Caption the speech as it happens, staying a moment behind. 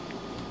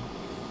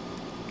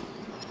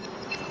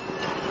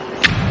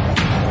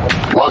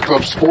Locked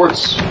Up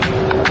Sports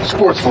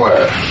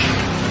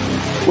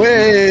Flash.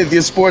 With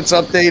your sports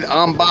update,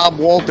 I'm Bob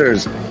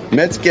Walters.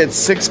 Mets get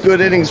 6 good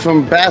innings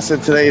from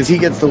Bassett today as he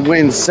gets the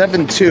win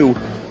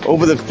 7-2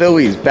 over the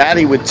Phillies.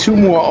 Batty with 2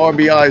 more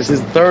RBIs, his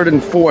 3rd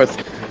and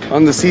 4th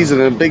on the season,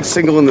 and a big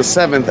single in the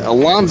 7th.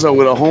 Alonso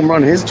with a home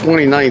run, his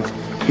 29th.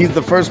 He's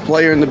the first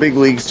player in the big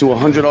leagues to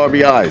 100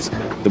 RBIs.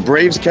 The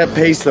Braves kept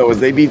pace, though, as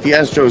they beat the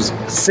Astros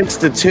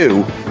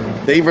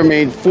 6-2. They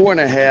remained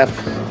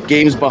 4.5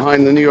 games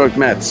behind the New York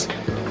Mets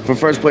for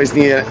first place in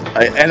the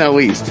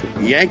NL East.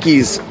 The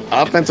Yankees'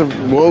 offensive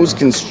woes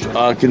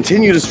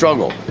continue to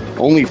struggle.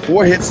 Only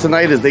 4 hits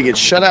tonight as they get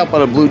shut out by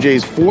the Blue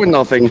Jays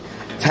 4-0,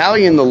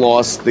 tallying the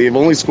loss. They've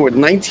only scored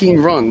 19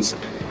 runs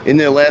in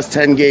their last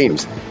 10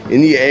 games.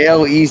 In the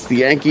AL East, the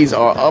Yankees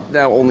are up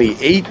now only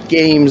 8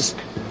 games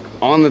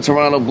on the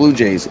Toronto Blue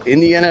Jays. In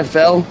the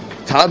NFL,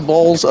 Todd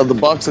Bowles of the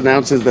Bucs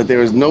announces that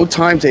there is no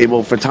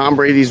timetable for Tom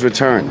Brady's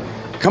return.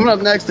 Coming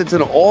up next, it's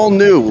an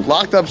all-new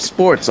Locked Up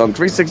Sports on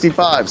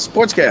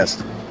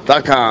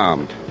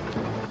 365sportscast.com.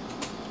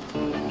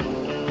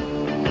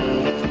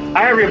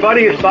 Hi,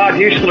 everybody. It's Bob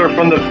Huesler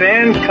from The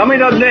Fan.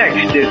 Coming up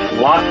next, it's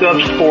Locked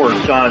Up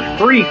Sports on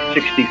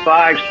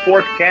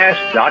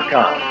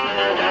 365sportscast.com.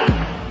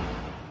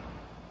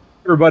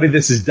 Everybody,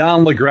 this is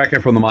Don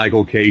LaGreca from The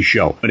Michael K.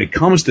 Show. When it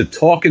comes to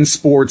talking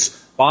sports,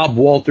 Bob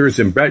Walters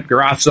and Brett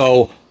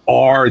Grasso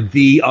are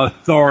the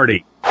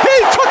authority. He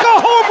took a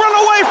home run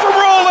away from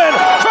Roland,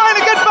 trying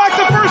to get back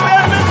to first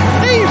Edmonds.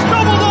 He's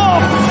doubled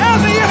off, and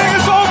the inning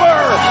is over.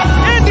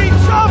 Andy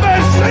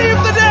Chavez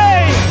saved the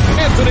day.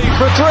 Anthony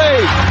for 3.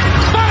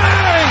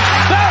 Bang!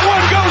 That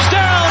one goes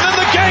down, and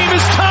the game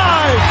is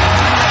tied.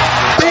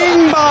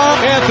 Bing bong.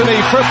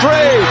 Anthony for 3.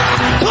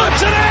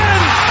 Puts it in.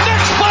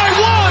 Knicks by 1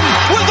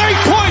 with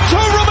 8.2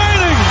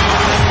 remaining.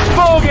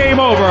 Ball game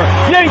over.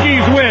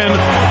 Yankees win.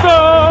 The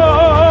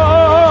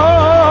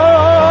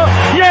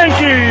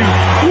Yankees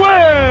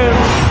win.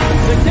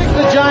 They kick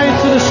the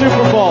Giants to the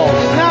Super Bowl.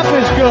 Snap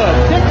is good.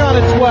 Kick on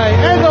its way.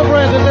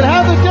 Engelbrecht, does it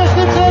have the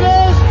distance? It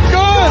is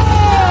good.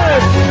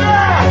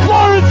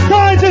 Lawrence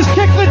Tynes has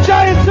kicked the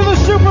Giants to the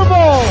Super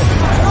Bowl.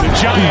 The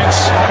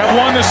Giants have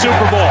won the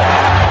Super Bowl.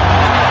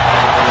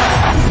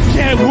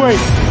 Can't wait.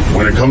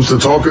 When it comes to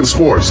talking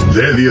sports,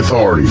 they're the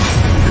authority.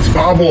 It's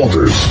Bob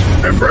Walters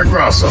and Brett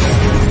Grasso.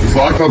 It's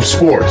Locked Up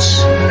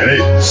Sports, and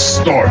it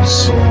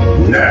starts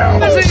now.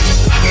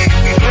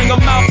 Bring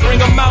them out,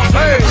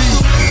 hey.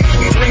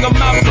 Bring them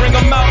out, yeah.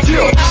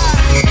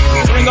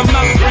 Bring them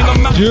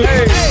out, Yeah.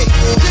 hey.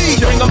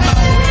 Bring them out.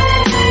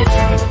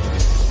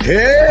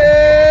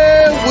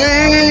 Here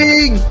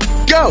we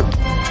go.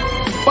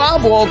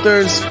 Bob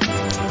Walters,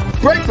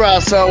 Brett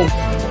Grasso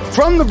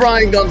from the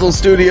Brian Gunzel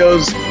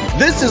Studios.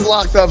 This is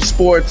Locked Up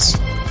Sports,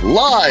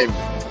 live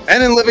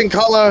and in living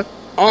color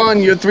on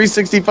your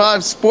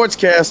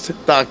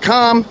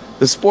 365sportscast.com,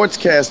 the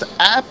Sportscast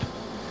app,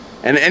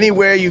 and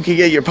anywhere you can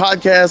get your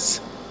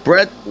podcasts.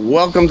 Brett,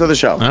 welcome to the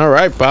show. All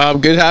right,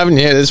 Bob. Good having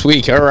you here this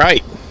week. All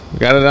right. We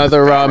got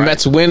another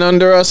Mets win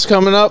under us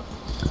coming up.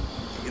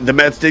 The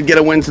Mets did get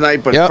a win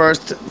tonight, but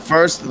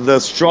first, the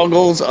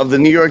struggles of the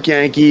New York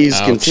Yankees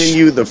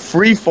continue. The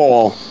free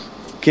fall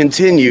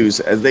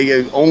continues as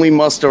they only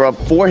muster up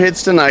 4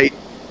 hits tonight,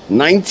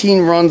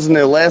 19 runs in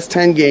their last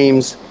 10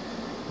 games.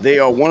 They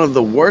are one of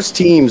the worst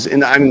teams in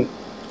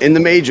the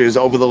majors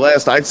over the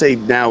last, I'd say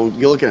now,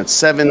 you're looking at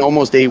 7,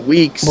 almost 8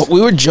 weeks. But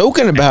we were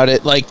joking about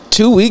it like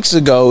 2 weeks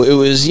ago. It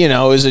was, it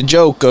was a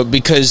joke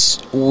because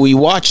we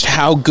watched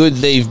how good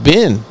they've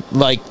been.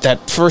 Like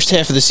that first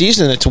half of the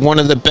season, it's one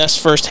of the best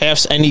first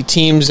halves any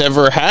team's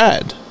ever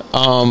had.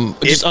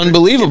 It's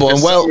unbelievable.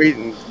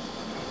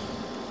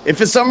 If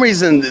for some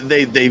reason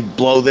they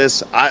blow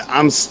this,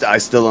 I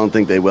still don't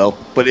think they will.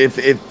 But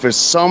if for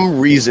some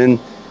reason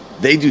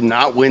they do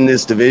not win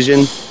this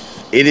division,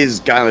 it's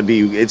got to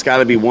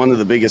be one of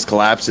the biggest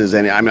collapses.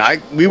 And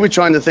we were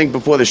trying to think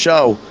before the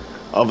show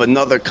of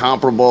another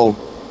comparable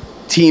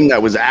team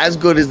that was as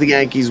good as the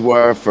Yankees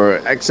were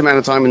for X amount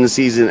of time in the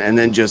season, and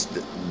then just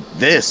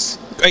this.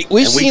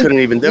 We've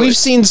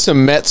seen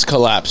some Mets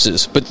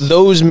collapses, but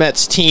those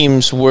Mets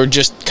teams were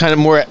just kind of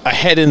more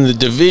ahead in the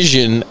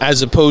division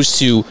as opposed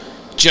to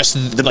just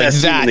like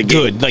that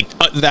good, like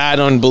that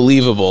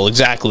unbelievable.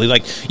 Exactly.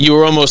 Like you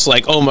were almost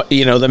like,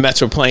 the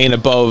Mets were playing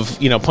above,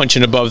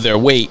 punching above their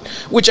weight,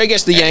 which I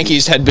guess the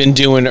Yankees had been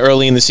doing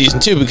early in the season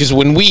too, because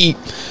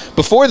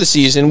before the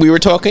season, we were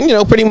talking,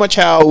 pretty much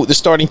how the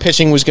starting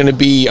pitching was going to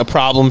be a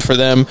problem for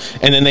them.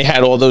 And then they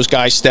had all those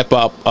guys step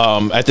up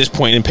at this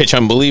point and pitch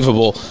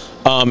unbelievable.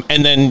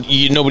 And then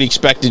nobody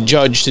expected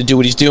Judge to do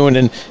what he's doing.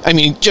 And,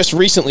 just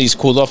recently he's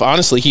cooled off.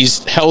 Honestly,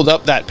 he's held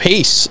up that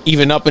pace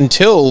even up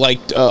until, like,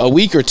 a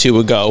week or two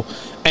ago.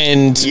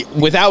 And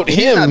without him...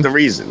 He's not the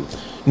reason.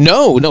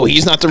 No,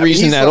 he's not the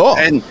reason at all.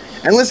 And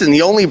listen,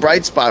 the only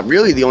bright spot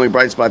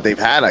they've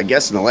had, I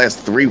guess, in the last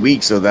 3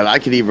 weeks, so that I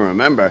could even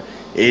remember,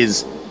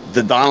 is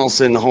the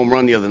Donaldson home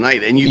run the other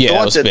night. And you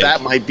thought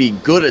that might be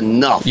good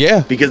enough.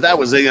 Yeah. Because that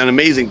was an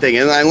amazing thing.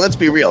 And let's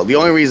be real. The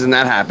only reason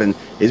that happened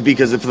is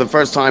because for the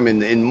first time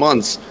in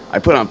months, I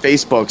put on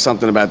Facebook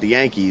something about the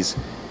Yankees.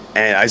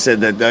 And I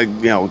said that,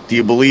 do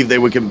you believe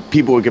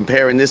people were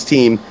comparing this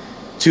team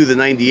to the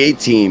 98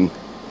 team?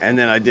 And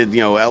then I did,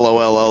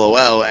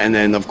 LOL, and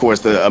then, of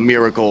course, a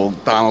miracle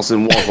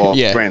Donaldson walk-off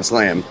grand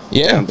slam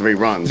down 3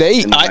 runs.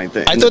 I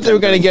thought they were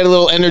going to get a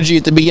little energy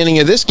at the beginning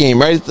of this game,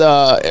 right?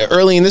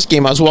 Early in this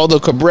game,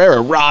 Oswaldo Cabrera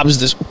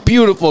robs this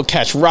beautiful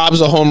catch,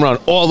 robs a home run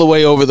all the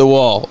way over the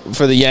wall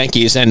for the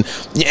Yankees, and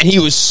he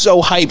was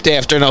so hyped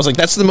after, and I was like,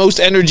 that's the most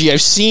energy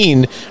I've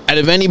seen out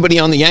of anybody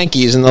on the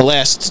Yankees in the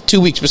last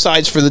 2 weeks,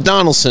 besides for the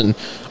Donaldson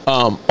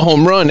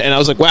home run, and I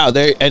was like, wow,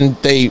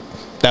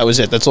 that was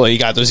it. That's all you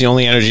got. That was the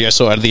only energy I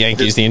saw out of the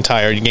Yankees the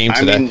entire game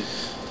today. I mean,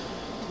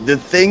 the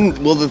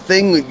thing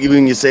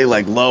when you say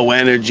like low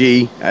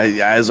energy,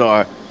 as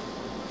our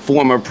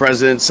former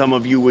president, some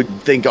of you would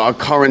think our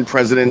current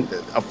president,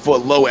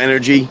 low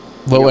energy.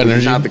 Low energy.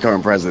 He's not the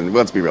current president.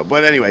 Let's be real.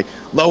 But anyway,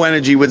 low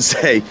energy would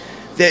say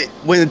that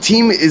when a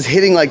team is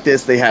hitting like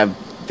this, they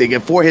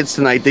get 4 hits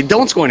tonight. They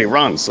don't score any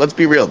runs. Let's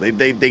be real.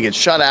 They get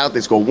shut out.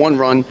 They score 1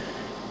 run.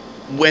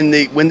 When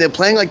they're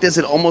playing like this,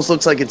 it almost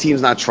looks like a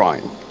team's not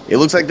trying. It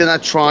looks like they're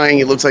not trying.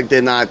 It looks like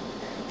they're not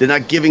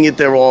giving it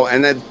their all.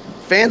 And then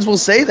fans will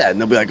say that.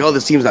 And they'll be like, oh,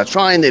 this team's not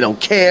trying. They don't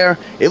care.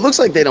 It looks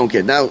like they don't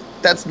care. Now,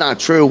 that's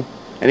not true.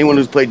 Anyone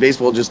who's played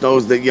baseball just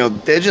knows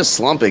that, they're just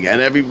slumping.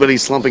 And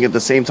everybody's slumping at the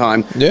same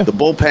time. Yeah. The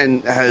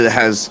bullpen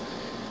has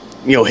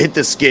hit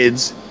the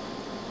skids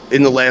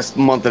in the last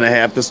month and a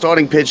half. The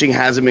starting pitching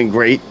hasn't been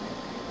great.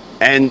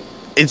 And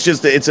it's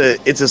just it's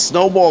a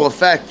snowball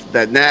effect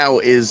that now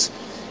is.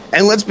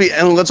 And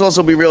let's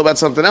also be real about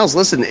something else.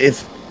 Listen,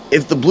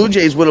 if the Blue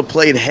Jays would have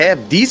played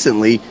half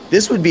decently,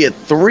 this would be at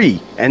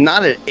 3 and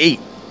not at 8.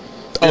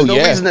 There's no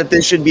reason that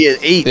this should be at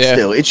 8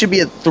 still. It should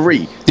be at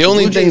 3. The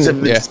Blue Jays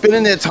have been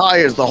spinning their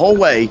tires the whole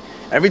way.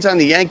 Every time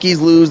the Yankees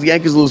lose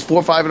 4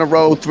 or 5 in a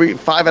row,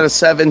 5 out of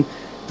 7.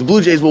 The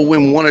Blue Jays will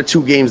win 1 or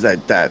 2 games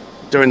that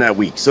during that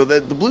week. So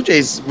the Blue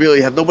Jays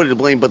really have nobody to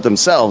blame but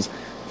themselves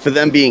for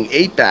them being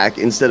 8 back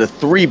instead of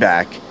 3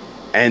 back.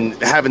 And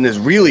having this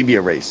really be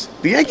a race.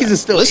 The Yankees are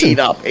still 8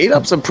 up. 8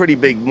 up's a pretty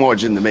big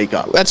margin to make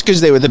up. That's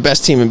because they were the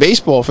best team in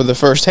baseball for the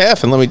first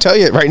half. And let me tell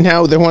you, right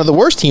now, they're one of the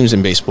worst teams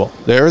in baseball.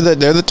 They're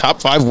the top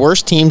 5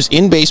 worst teams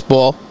in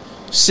baseball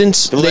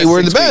since they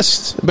were the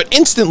best. But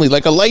instantly,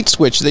 like a light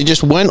switch, they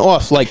just went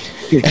off, like,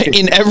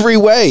 in every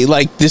way.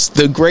 Like,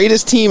 the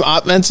greatest team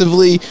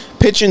offensively,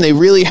 pitching, they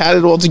really had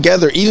it all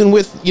together. Even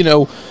with,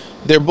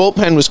 their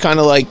bullpen was kind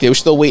of like they were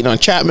still waiting on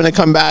Chapman to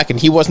come back, and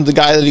he wasn't the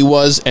guy that he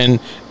was, and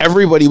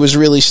everybody was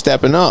really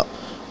stepping up.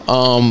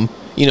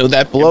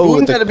 That blow.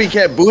 Boone better be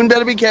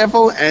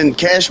careful, and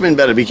Cashman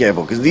better be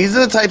careful, because these are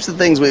the types of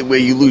things where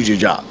you lose your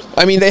jobs.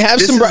 I mean, they have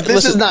they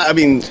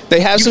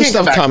have some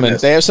stuff coming.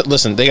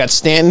 They got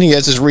Stanton. He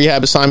has his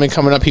rehab assignment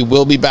coming up. He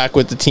will be back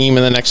with the team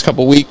in the next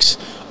couple weeks.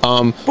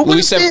 But what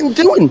is Stanton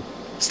doing?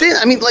 Stanton,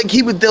 I mean, like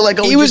they're like,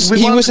 oh, he was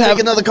take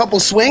another couple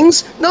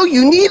swings. No,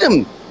 you need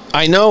him.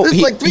 I know.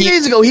 Like 3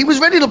 days ago, he was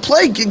ready to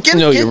play.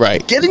 You're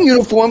right. Get in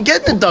uniform,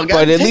 get in the dugout,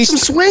 but at least some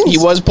swings. He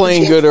was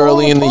playing good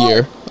early in the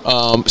year.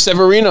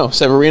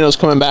 Severino's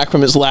coming back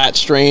from his lat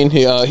strain.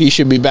 He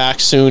should be back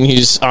soon.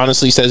 He's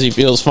honestly says he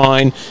feels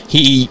fine.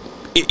 He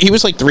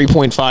was like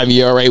 3.5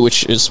 ERA,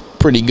 which is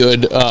pretty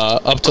good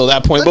up till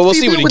that point. But we'll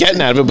see what he's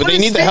getting out of it. But they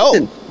need the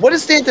help. What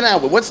is Stanton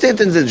out with? What's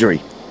Stanton's injury?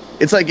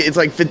 It's like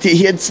fatigue.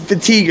 He had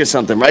fatigue or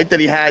something, right? That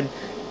he had.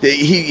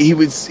 He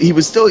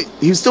was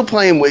still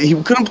playing. He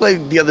couldn't play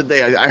the other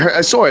day.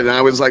 I saw it and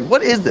I was like,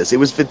 "What is this?" It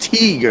was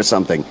fatigue or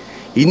something.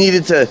 He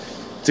needed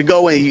to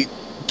go and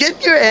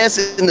get your ass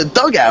in the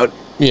dugout.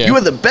 Yeah. You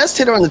are the best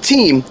hitter on the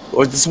team,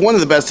 or this is one of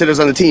the best hitters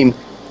on the team,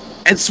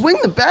 and swing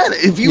the bat.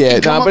 If you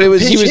but it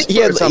was he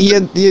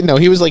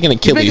was like an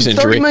Achilles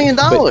injury. $30 million.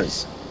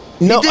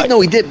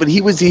 He did, but he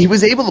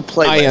was able to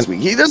play last week.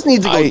 He doesn't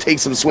need to go take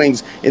some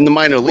swings in the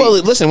minor league. Well,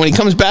 listen, when he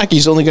comes back,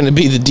 he's only going to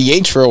be the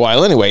DH for a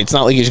while anyway. It's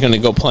not like he's going to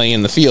go play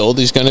in the field.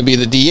 He's going to be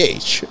the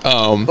DH.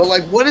 But,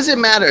 like, what does it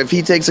matter if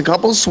he takes a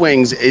couple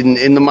swings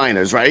in the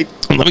minors, right?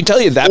 Let me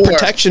tell you, that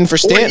protection for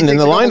Stanton in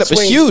the lineup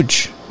is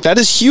huge. That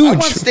is huge.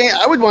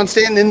 I would want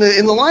Stanton in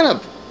the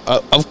lineup.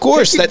 Of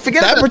course, that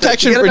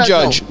protection for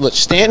Judge. Look,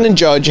 Stanton and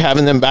Judge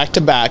having them back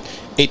to back,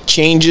 it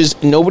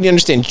changes. Nobody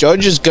understands.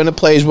 Judge is going to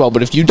play as well,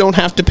 but if you don't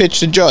have to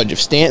pitch to Judge,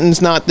 if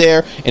Stanton's not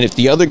there, and if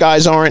the other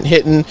guys aren't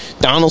hitting,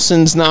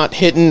 Donaldson's not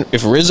hitting,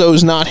 if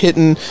Rizzo's not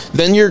hitting,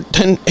 then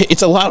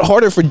it's a lot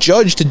harder for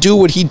Judge to do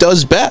what he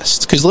does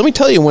best. Because let me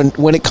tell you,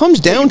 when it comes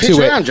down to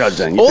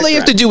it, all they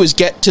have to do is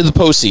get to the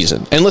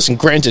postseason. And listen,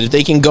 granted, if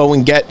they can go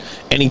and get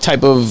any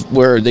type of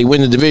where they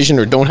win the division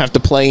or don't have to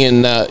play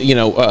in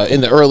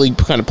in the early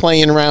kind of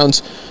play-in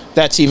rounds,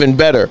 that's even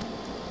better.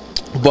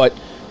 But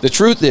the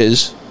truth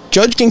is,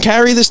 Judge can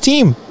carry this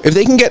team. If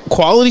they can get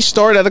quality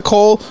start out of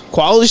Cole,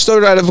 quality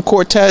start out of a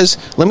Cortez,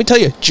 let me tell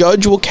you,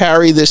 Judge will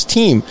carry this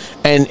team.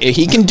 And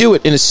he can do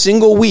it in a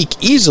single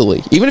week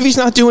easily, even if he's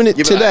not doing it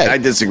today. I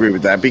disagree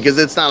with that because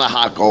it's not a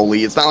hot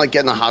goalie. It's not like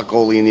getting a hot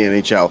goalie in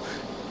the NHL.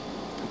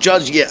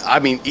 Judge,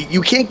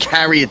 you can't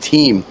carry a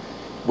team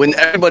when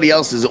everybody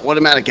else is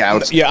automatic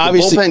outs. Yeah,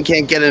 obviously. The bullpen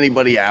can't get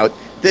anybody out.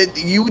 That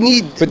you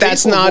need, but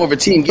that's not more of a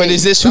team game. But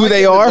is this who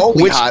they are?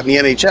 Which hot in the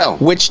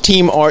NHL? Which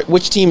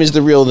team is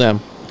the real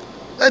them?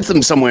 That's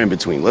them somewhere in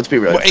between. Let's be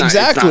real. Well,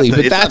 exactly,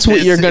 but that's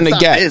what you're going to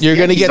get. You're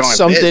going to get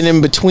something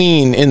in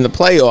between in the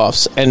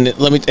playoffs, and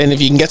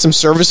if you can get some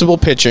serviceable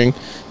pitching,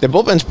 their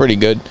bullpen's pretty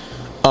good.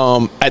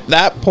 At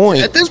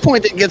this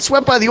point, they get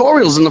swept by the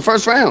Orioles in the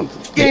first round.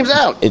 Game's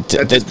out.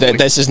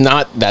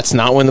 That's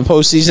not when the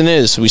postseason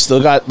is. We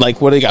still got they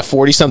got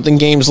 40-something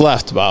games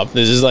left, Bob.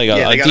 This is like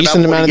a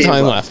decent amount of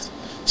time left.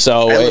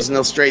 So listen,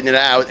 they'll straighten it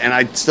out, and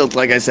I still,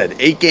 like I said,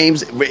 8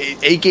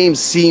 games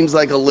seems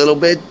like a little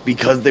bit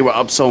because they were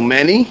up so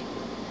many,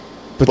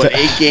 but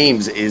 8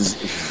 games is,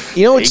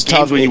 it's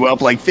tough when you were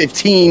up like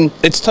 15.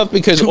 It's tough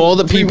because all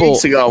the people,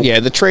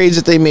 the trades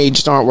that they made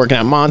just aren't working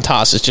out.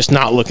 Montas is just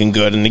not looking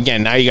good, and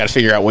again, now you got to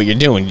figure out what you're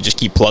doing. You just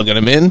keep plugging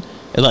them in,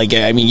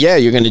 and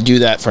you're going to do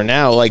that for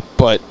now,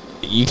 but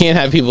you can't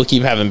have people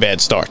keep having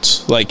bad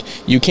starts.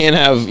 You can't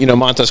have,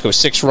 Montas go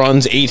 6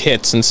 runs, 8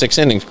 hits, and 6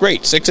 innings.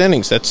 Great, 6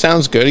 innings. That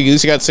sounds good. At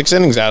least you got 6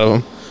 innings out of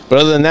him. But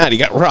other than that, he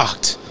got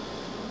rocked.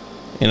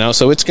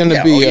 So it's going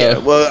to be...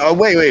 Well,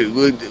 wait.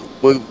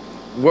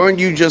 Weren't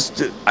you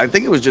just... I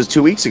think it was just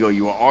 2 weeks ago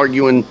you were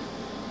arguing...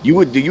 You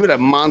would have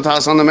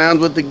Montas on the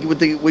mound with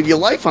your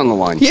life on the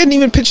line. He hadn't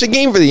even pitched a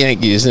game for the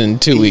Yankees in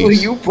 2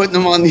 weeks. You were putting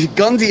him on the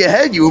gun to your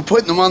head. You were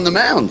putting him on the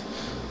mound.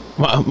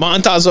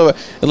 Montas over.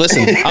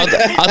 Listen,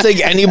 I'll take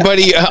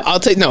anybody. I'll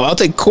take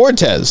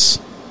Cortez,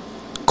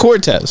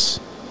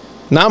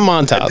 not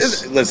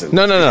Montas. Listen,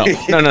 no.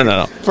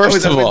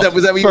 First of all, Okay,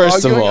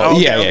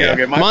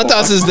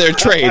 Montas is their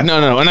trade.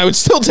 No, and I would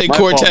still take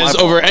Cortez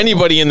over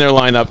anybody in their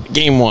lineup.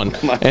 Game 1,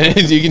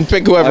 and you can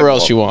pick whoever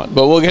else you want.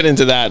 But we'll get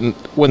into that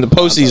when the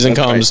postseason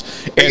comes.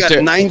 They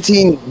got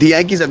 19. The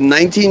Yankees have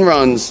 19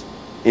 runs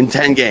in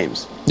 10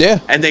 games. Yeah,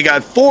 and they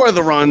got 4 of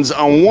the runs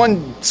on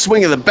one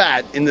swing of the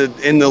bat in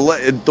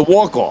the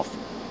walk off.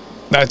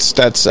 That's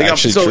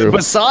actually true.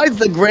 Besides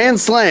the grand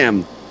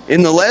slam,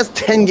 in the last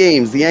 10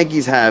 games, the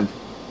Yankees have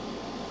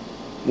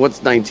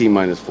what's 19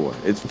 minus 4?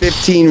 It's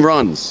 15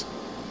 runs.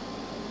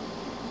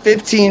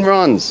 15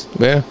 runs.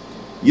 Yeah.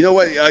 You know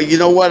what?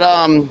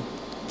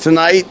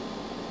 Tonight,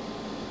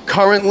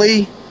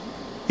 currently,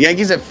 the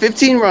Yankees have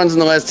 15 runs in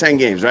the last 10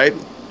 games. Right.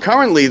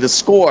 Currently, the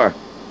score.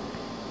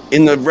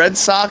 In the Red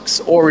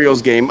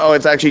Sox-Orioles game,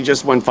 it's actually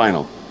just one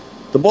final.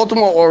 The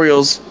Baltimore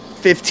Orioles,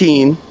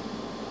 15.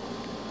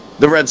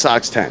 The Red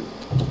Sox, 10.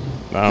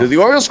 Wow. The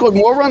Orioles scored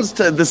more runs,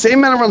 the same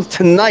amount of runs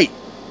tonight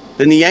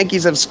than the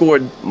Yankees have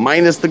scored,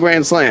 minus the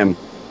Grand Slam,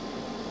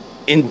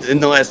 in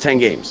the last 10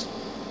 games.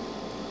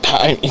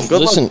 Good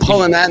luck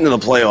pulling that into the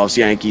playoffs,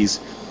 Yankees.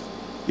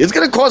 It's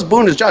going to cost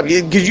Boone his job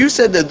because you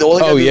said that all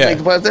they got to do is make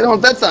the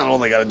playoffs. That's not all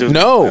they got to do.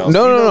 No.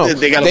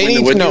 They got to win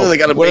the window.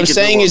 What I'm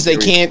saying is they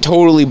can't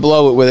totally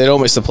blow it where they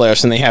don't miss the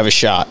playoffs and they have a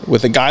shot.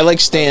 With a guy like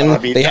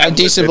Stan, they have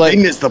decent. They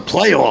miss the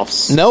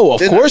playoffs. No, of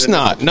course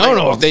not.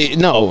 No.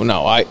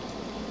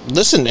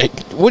 Listen.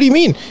 What do you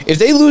mean? If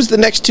they lose the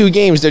next 2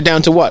 games, they're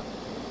down to what?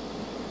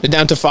 They're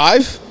down to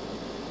 5.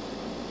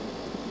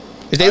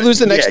 If they lose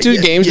the next 2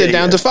 games, they're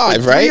down to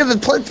 5, right? And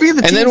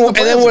then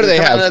what do they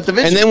have?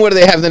 And then what do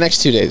they have the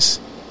next 2 days?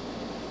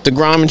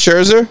 DeGrom and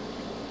Scherzer?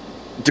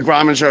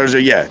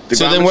 Yeah.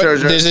 So then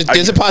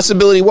there's a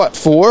possibility,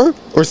 4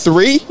 or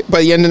 3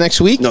 by the end of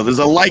next week? No, there's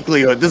a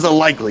likelihood.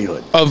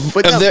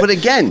 But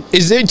again...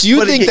 Do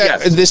you think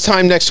that this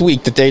time next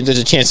week that there's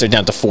a chance they're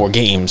down to 4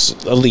 games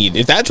a lead?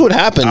 If that's what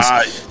happens,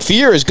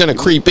 fear is going to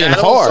creep in hard.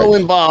 That also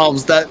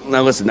involves that...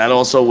 Now listen, that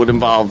also would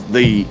involve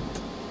the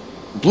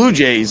Blue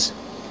Jays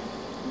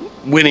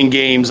winning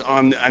games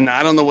on... And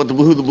I don't know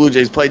who the Blue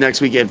Jays play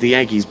next week after the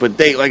Yankees, but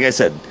they, like I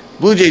said...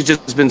 Blue Jays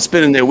just been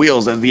spinning their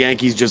wheels as the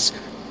Yankees just,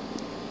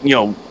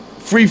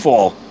 free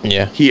fall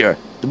here.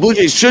 The Blue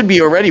Jays should be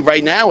already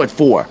right now at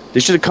 4. They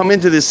should have come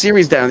into this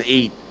series down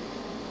 8,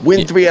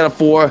 win 3 out of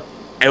 4,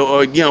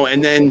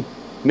 and then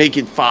make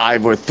it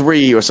 5 or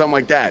 3 or something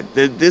like that.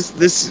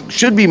 This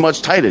should be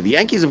much tighter. The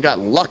Yankees have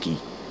gotten lucky.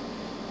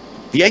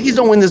 The Yankees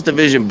don't win this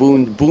division,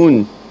 Boone.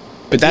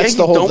 But that's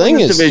the whole thing. Don't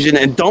win this division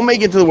and don't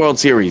make it to the World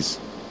Series.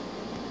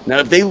 Now,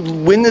 if they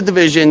win the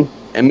division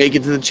and make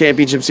it to the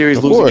championship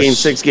series, lose a game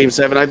 6, game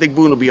 7, I think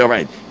Boone will be all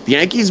right. If the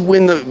Yankees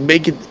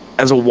make it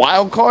as a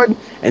wild card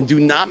and do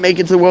not make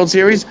it to the World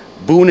Series,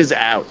 Boone is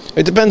out.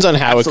 It depends on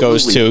how it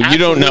goes, too. You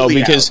don't know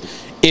because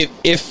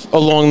if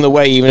along the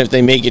way, even if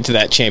they make it to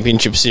that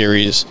championship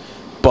series,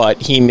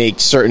 but he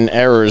makes certain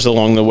errors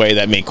along the way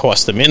that may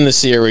cost them in the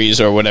series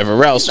or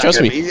whatever else.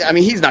 Trust me.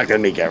 He's not going to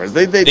make errors.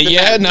 I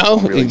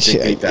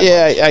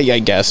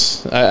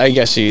guess. I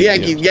guess you.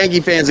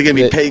 Yankee fans are going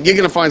to be paid. You're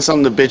going to find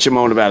something to bitch and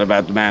moan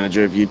about the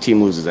manager if your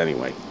team loses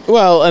anyway.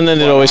 Well, and then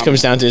it always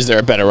comes down to, is there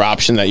a better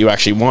option that you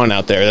actually want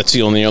out there? That's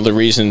the only other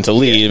reason to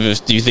leave. Yeah.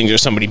 Do you think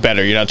there's somebody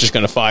better? You're not just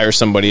going to fire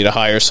somebody to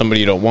hire somebody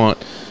you don't want.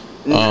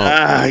 They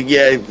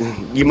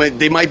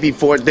might be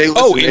forced.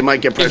 They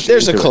might get pressured. If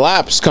there's a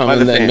collapse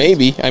coming, then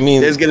maybe. I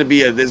mean,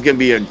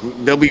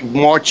 they'll be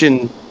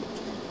marching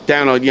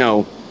down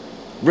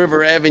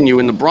River Avenue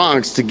in the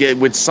Bronx to get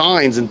with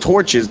signs and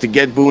torches to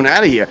get Boone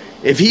out of here.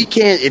 If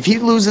he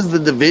loses the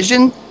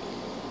division,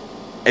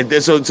 and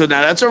so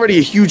now that's already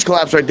a huge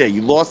collapse right there.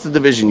 You lost the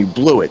division, you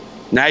blew it.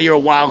 Now you're a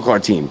wild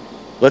card team.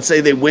 Let's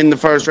say they win the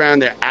first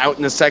round, they're out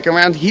in the second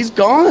round. He's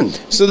gone.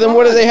 So then,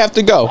 where do they have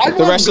to go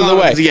the rest of the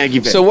way?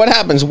 So what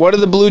happens? What do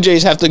the Blue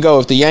Jays have to go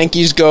if the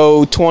Yankees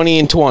go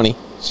 20-20?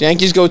 So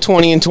Yankees go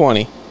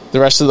 20-20. The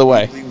rest of the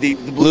way, the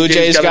Blue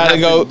Jays got to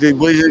go. The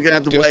Blue Jays are going to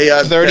have to play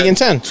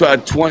 30-10.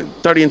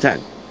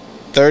 30-10.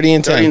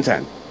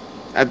 30-10.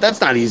 That's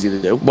not easy to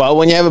do. Well,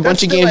 when you have a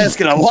bunch of games,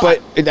 asking a lot.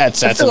 But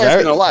that's asking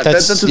a lot.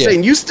 That's what I'm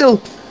saying. You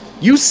still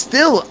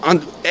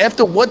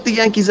after what the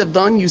Yankees have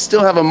done, you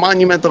still have a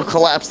monumental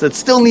collapse that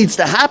still needs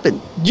to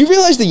happen. You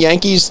realize the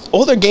Yankees,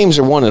 all their games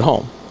are won at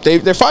home.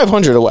 They're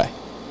 500 away.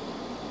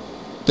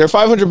 They're a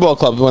 500 ball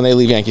club when they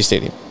leave Yankee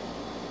Stadium.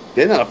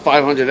 They're not a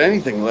 500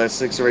 anything the last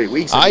 6 or 8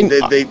 weeks.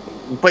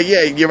 But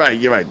yeah, you're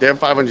right. They're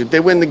 500.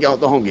 They win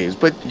the home games,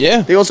 but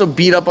yeah, they also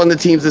beat up on the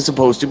teams they're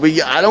supposed to. But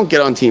yeah, I don't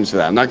get on teams for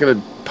that. I'm not going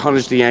to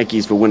punish the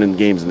Yankees for winning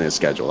games in their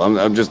schedule.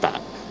 I'm just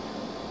not.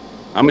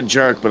 I'm a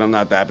jerk, but I'm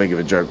not that big of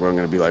a jerk where I'm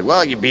going to be like,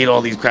 well, you beat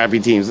all these crappy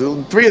teams.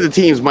 3 of the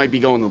teams might be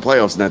going to the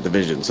playoffs in that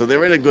division, so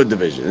they're in a good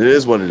division. It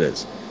is what it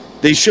is.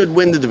 They should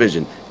win the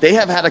division. They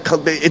have had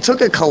it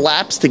took a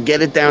collapse to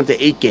get it down to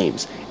 8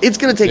 games. It's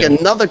going to take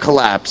another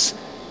collapse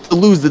to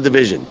lose the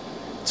division.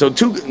 So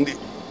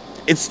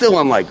it's still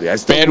unlikely.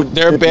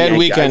 They're a bad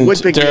weekend.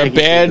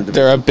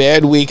 They're a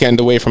bad weekend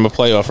away from a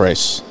playoff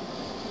race.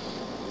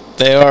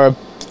 They are.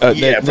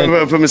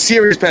 From a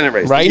serious pennant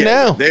race.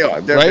 Now. They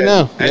are. They're right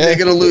now. And they're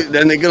going to lose.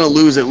 Then they're going to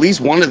lose at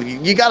least one of the.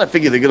 You got to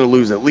figure they're going to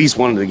lose at least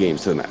one of the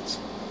games to the Mets,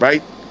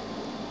 right?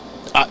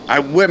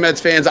 We're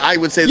Mets fans. I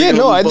would say.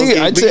 I think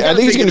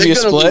it's going to be a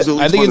split.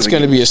 I think it's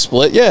going to be a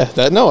split. Yeah,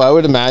 I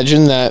would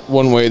imagine that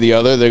one way or the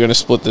other they're going to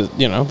split the.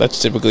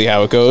 That's typically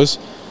how it goes.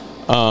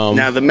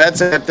 Now the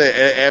Mets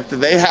after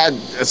they had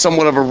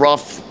somewhat of a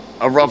rough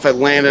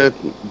Atlanta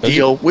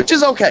deal, which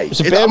is okay. It's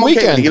a bad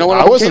weekend. You know what?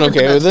 I wasn't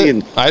okay with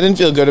it. I didn't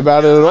feel good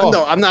about it at all.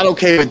 No, I'm not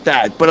okay with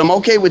that. But I'm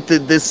okay with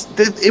this.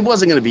 It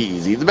wasn't going to be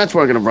easy. The Mets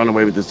weren't going to run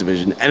away with this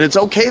division, and it's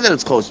okay that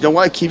it's close. You know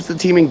why? It keeps the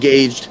team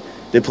engaged.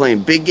 They're playing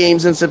big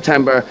games in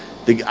September.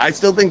 I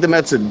still think the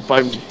Mets are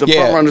by the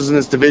front runners in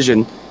this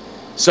division.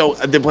 So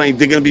they're going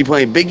to be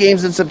playing big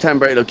games in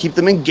September. It'll keep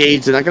them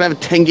engaged. They're not going to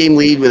have a 10-game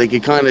lead where they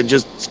can kind of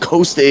just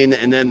coast in,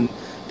 and then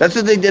that's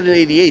what they did in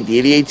 '88. The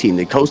 '88 team,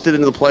 they coasted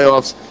into the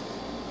playoffs,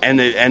 and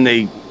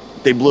they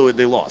blew it.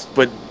 They lost.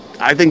 But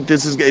I think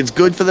it's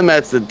good for the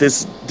Mets that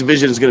this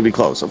division is going to be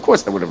close. Of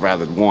course, I would have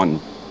rather won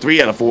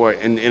 3 out of 4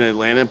 in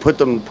Atlanta and put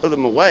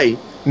them away.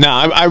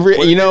 No,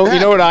 you know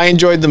what I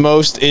enjoyed the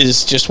most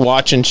is just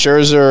watching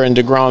Scherzer and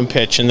DeGrom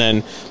pitch, and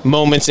then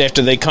moments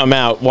after they come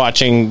out,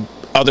 watching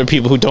other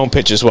people who don't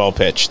pitch as well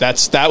pitch.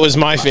 That was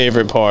my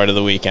favorite part of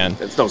the weekend.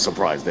 It's no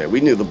surprise there.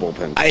 We knew the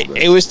bullpen.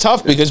 It was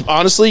tough because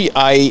honestly,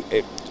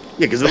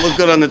 because it looked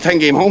good on the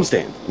 10-game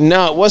homestand.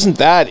 No, it wasn't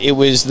that. It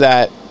was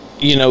that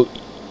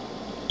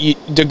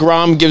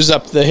DeGrom gives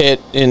up the hit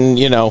in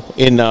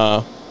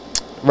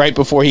right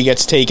before he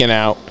gets taken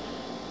out,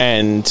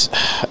 and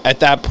at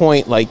that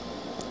point, like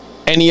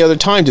any other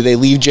time, do they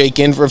leave Jake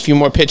in for a few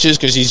more pitches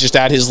because he's just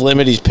at his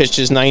limit? He's pitched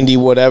his 90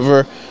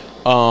 whatever.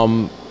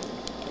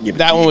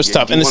 That one was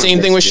tough. And the same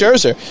thing with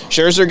Scherzer.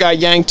 Scherzer got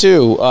yanked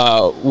too.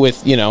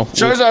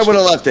 Scherzer, I would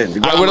have left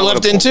in. I would have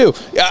left in too.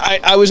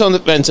 I was on the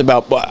fence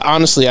about, but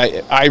honestly,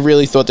 I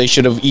really thought they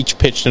should have each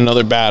pitched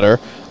another batter.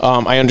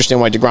 I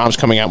understand why DeGrom's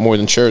coming out more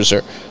than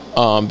Scherzer.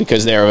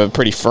 Because they have a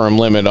pretty firm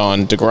limit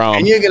on DeGrom.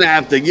 And you're gonna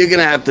have to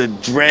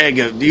drag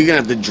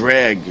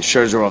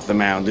Scherzer off the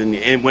mound,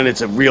 and when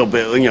it's a real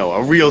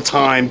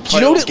time. Do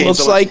you know what it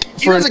looks like?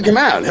 He doesn't come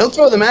out. He'll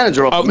throw the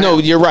manager off. No,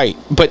 you're right.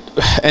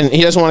 And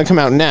he doesn't want to come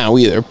out now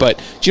either.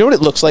 But do you know what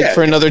it looks like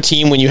for another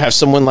team when you have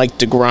someone like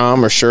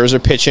DeGrom or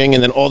Scherzer pitching,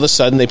 and then all of a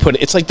sudden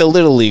it's like the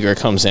little leaguer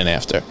comes in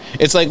after.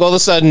 It's like all of a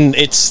sudden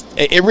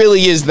it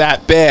really is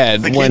that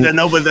bad.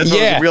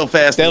 Real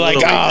fast. They're like,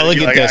 oh, look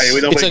at this.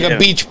 It's like a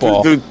beach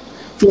ball.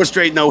 4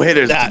 straight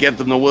no-hitters to get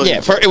them to win.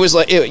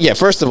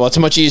 First of all, it's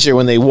much easier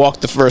when they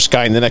walk the first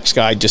guy and the next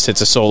guy just hits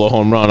a solo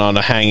home run on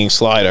a hanging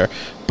slider.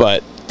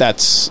 But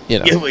that's, But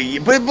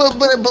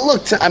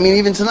look,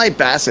 even tonight,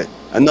 Bassett,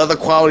 another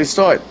quality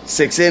start.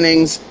 6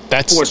 innings, 4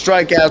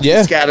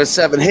 strikeouts, scatters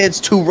 7 hits,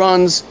 2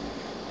 runs.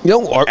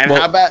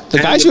 The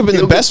guys who have been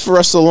the best for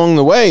us along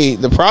the way,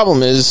 the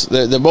problem is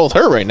they're both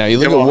hurt right now. You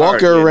look at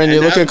Walker and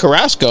you look at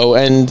Carrasco,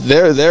 and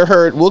they're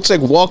hurt. Looks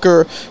like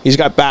Walker, he's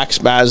got back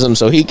spasms,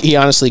 so he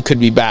honestly could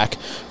be back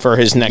for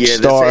his next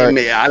start.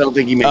 I don't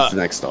think he makes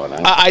the next start.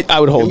 I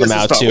would hold him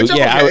out too.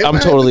 I'm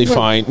totally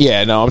fine.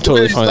 Yeah, no, I'm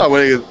totally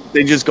fine.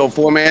 They just go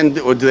 4-man,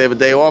 or do they have a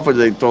day off, or do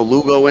they throw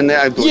Lugo in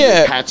there?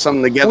 Patch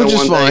something together which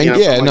is fine.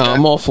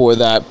 I'm all for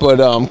that. But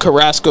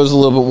Carrasco's a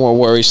little bit more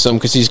worrisome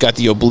because he's got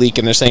the oblique,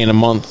 and they're saying a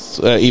month,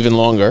 even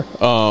longer.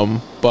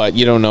 But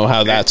you don't know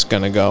how that's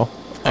going to go.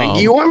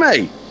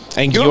 Guillorme.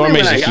 And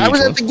Guillorme's a huge I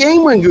was at the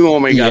game when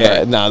Guillorme got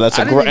hurt. No, that's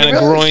a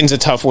groin's a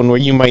tough one where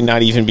you might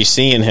not even be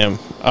seeing him.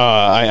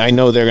 I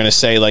know they're going to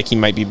say like he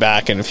might be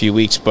back in a few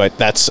weeks, but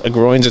a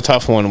groin's a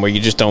tough one where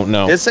you just don't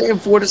know. They're saying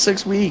 4 to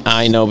 6 weeks.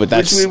 I know, but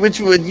that's which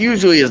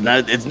usually is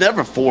not. It's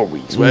never 4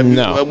 weeks. When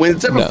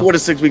it's ever 4 to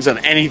 6 weeks on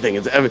anything,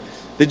 it's ever.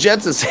 The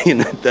Jets are saying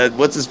that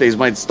what's his face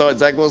might start.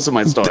 Zach Wilson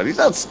might start. He's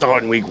not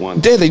starting week 1.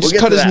 They just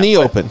cut his knee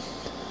open.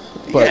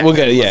 But we'll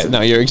get it. Yeah, no,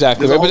 you're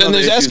exactly right. But then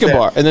there's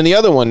Escobar, and then the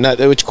other one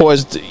which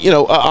caused,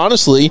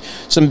 honestly,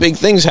 some big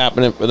things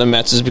happening for the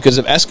Mets is because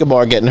of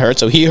Escobar getting hurt.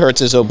 So he hurts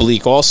his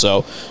oblique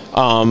also.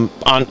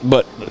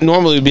 But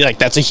normally it'd be like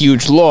that's a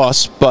huge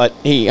loss. But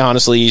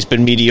he's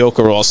been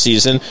mediocre all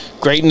season.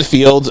 Great in the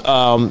field,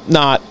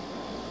 not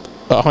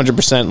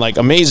 100% like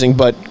amazing,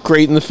 but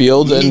great in the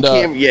field. He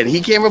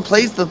can't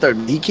replace the third.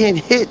 He can't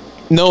hit.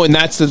 No, and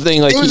that's the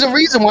thing. Like, there was a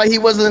reason why he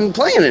wasn't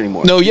playing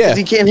anymore. No, yeah, because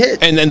he can't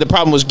hit. And then the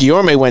problem was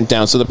Guillorme went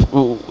down. So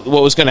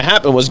what was going to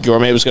happen was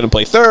Guillorme was going to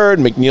play third,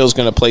 McNeil's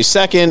going to play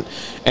second,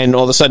 and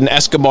all of a sudden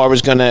Escobar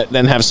was going to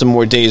then have some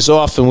more days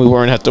off, and we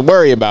weren't have to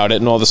worry about it.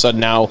 And all of a sudden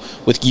now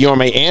with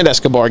Guillorme and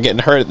Escobar getting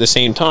hurt at the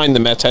same time,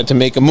 the Mets had to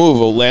make a move.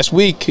 Well, last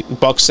week,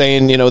 Buck's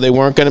saying they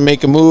weren't going to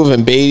make a move,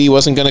 and Beatty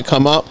wasn't going to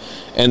come up,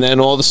 and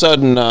then all of a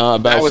sudden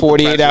about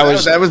 48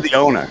 hours. That was the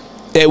owner.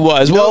 It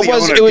was.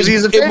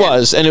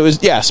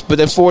 Yes. But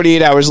then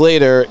 48 hours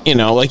later,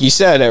 like you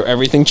said,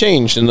 everything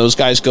changed, and those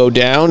guys go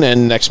down,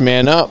 and next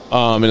man up.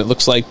 And it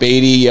looks like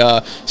Beatty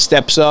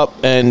steps up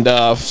and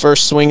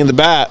first swing of the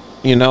bat,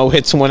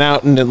 hits one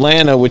out in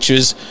Atlanta, which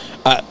is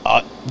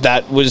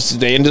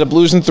they ended up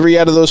losing 3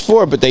 out of those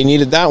 4, but they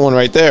needed that one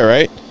right there,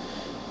 right?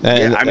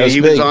 And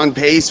he was on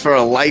pace for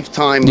a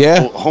lifetime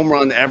home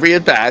run every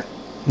at bat.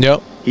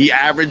 Yep. He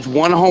averaged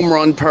 1 home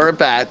run per at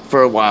bat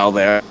for a while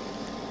there.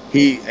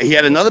 He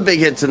had another big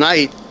hit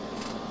tonight.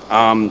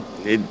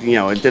 It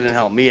didn't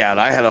help me out.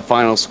 I had a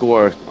final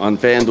score on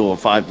FanDuel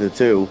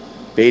 5-2.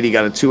 Beatty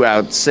got a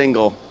 2-out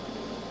single,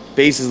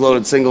 bases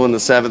loaded single in the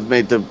 7th,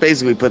 made to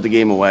basically put the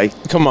game away.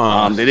 Come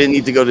on, they didn't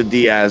need to go to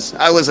Diaz.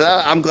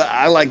 I'm glad.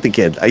 I like the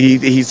kid.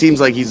 He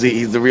seems like he's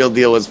the real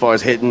deal as far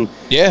as hitting.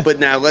 Yeah. But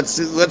now let's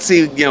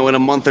see. In a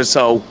month or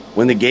so,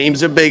 when the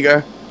games are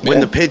bigger, when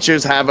the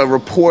pitchers have a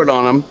report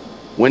on them.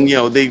 When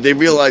they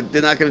realize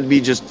they're not going to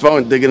be just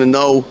throwing, they're going to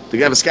know they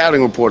have a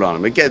scouting report on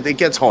them. It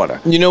gets harder.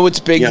 You know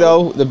what's big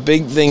though? The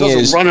big thing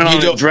is running on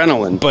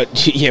adrenaline.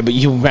 But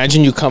you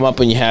imagine you come up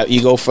and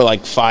you go for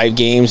like 5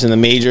 games in the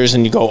majors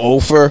and you go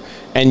over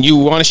and you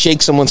want to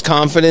shake someone's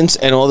confidence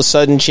and all of a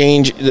sudden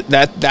change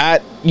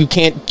that you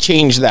can't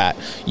change that.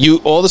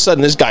 All of a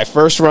sudden this guy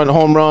first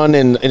home run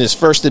in his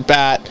first at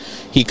bat.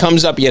 He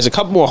comes up. He has a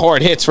couple more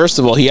hard hits. First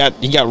of all, he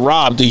got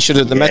robbed.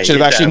 The Mets should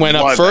have actually went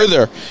up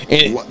further. And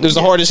it was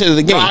the hardest hit of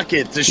the game.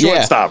 Rocket to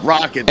shortstop.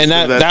 Rocket. And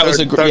that was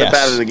a great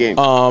bat of the game.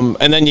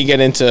 And then you get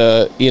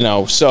into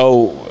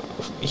so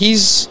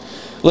he's.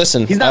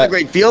 Listen, he's not a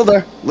great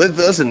fielder.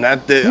 Listen,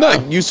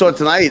 you saw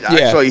tonight.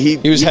 Yeah, actually,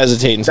 he was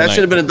hesitating tonight. That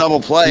should have been a double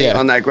play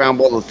on that ground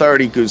ball to third.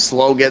 He was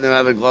slow getting it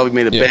out of the glove. He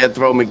made a bad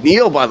throw.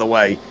 McNeil, by the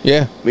way.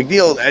 Yeah.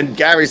 McNeil, and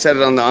Gary said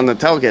it on the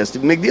telecast.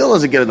 McNeil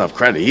doesn't get enough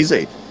credit. He's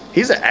an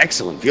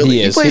excellent fielder.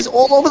 He plays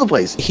all over the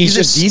place. He's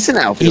a decent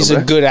outfielder. He's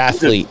a good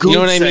athlete. You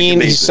know what I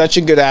mean? He's such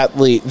a good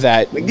athlete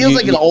that McNeil's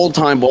like an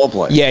old-time ball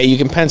player. Yeah, you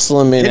can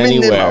pencil him in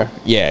anywhere.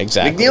 Yeah,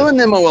 exactly. McNeil and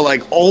Nimmo are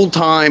like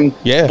old-time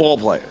ball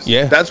players.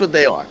 Yeah. That's what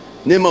they are.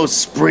 Nimmo's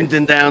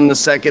sprinting down the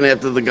second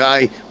after the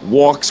guy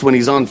walks when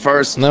he's on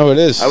first. No, it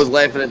is. I was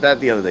laughing at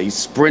that the other day. He's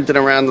sprinting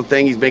around the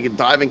thing. He's making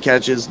diving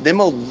catches.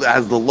 Nimmo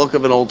has the look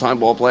of an old-time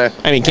ball player.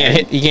 I mean,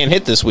 he can't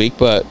hit this week,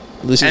 but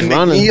at least he's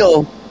running.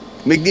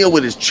 McNeil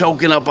with his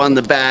choking up on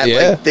the bat.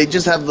 Yeah. Like, they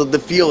just have the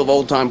feel of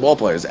old-time ball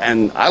players,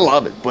 and I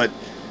love it. But,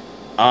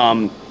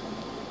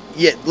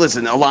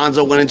 listen,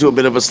 Alonso went into a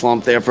bit of a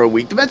slump there for a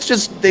week. The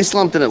Mets they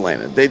slumped in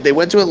Atlanta. They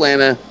went to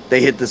Atlanta.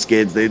 They hit the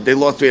skids. They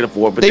lost 3 out of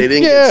 4, but they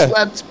didn't get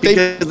swept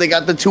because they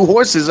got the 2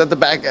 horses at the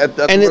back.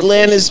 And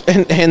Atlanta's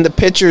and the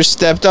pitchers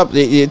stepped up.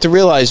 You have to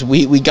realize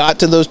we got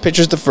to those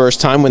pitchers the first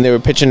time when they were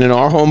pitching in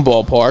our home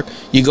ballpark.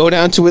 You go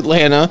down to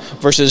Atlanta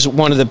versus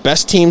one of the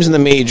best teams in the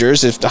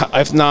majors,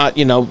 if not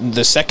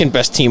the second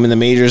best team in the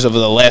majors over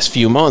the last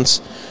few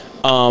months.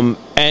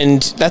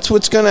 And that's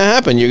what's going to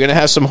happen. You're going to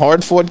have some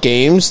hard-fought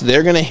games.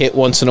 They're going to hit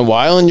once in a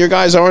while, and your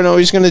guys aren't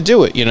always going to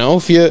do it.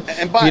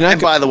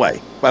 By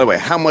the way,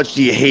 how much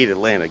do you hate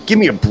Atlanta? Give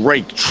me a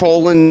break.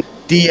 Trolling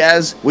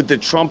Diaz with the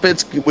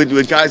trumpets,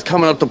 with guys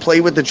coming up to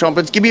play with the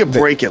trumpets. Give me a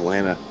break,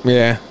 Atlanta.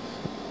 Yeah,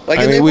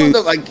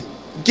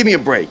 give me a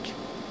break.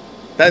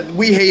 That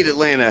we hate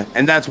Atlanta,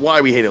 and that's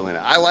why we hate Atlanta.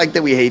 I like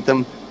that we hate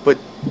them, but.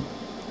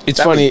 It's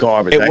funny. It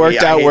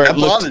worked out where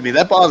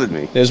that bothered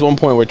me. There's one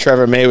point where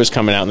Trevor May was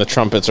coming out and the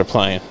trumpets are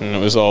playing, and it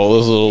was a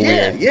little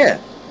weird. Yeah.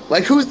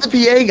 Like, who's the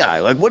PA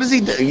guy? Like, what does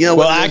he do?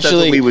 Well,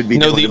 actually,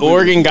 the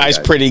Oregon guy's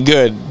pretty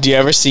good. Do you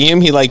ever see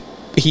him?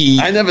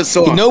 I never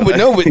saw him.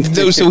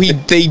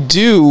 They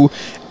do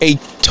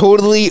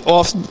totally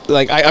off.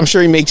 Like I'm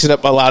sure he makes it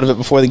up a lot of it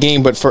before the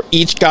game, but for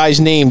each guy's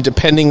name,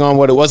 depending on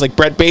what it was, like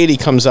Brett Beatty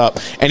comes up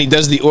and he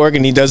does the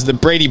organ, he does the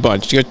Brady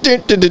Bunch, he goes,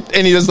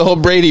 and he does the whole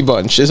Brady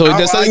Bunch. So he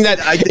does something that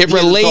it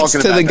relates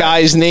to the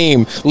guy's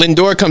name.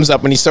 Lindor comes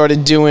up and he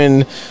started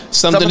doing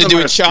something to do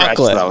with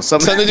chocolate.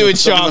 Something to do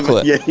with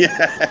chocolate.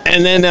 Yeah.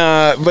 And then,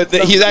 but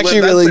he's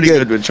actually really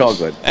good with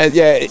chocolate.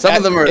 Yeah. Some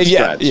of them are a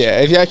stretch.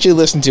 Yeah. If you actually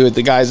listen to it,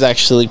 the guy's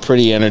actually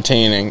pretty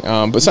entertaining.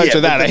 Besides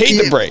that, I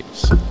hate the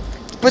Braves.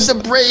 But the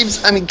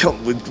Braves, I mean,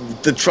 I'm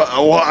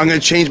going to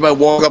change my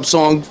walk-up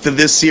song for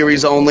this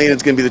series only, and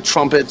it's going to be the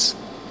Trumpets.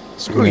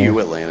 Screw you,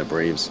 Atlanta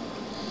Braves.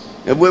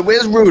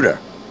 Where's Reuter?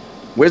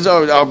 Where's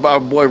our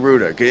boy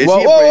Reuter?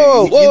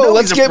 Whoa,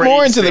 let's get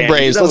more into the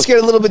Braves. Let's get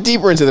a little bit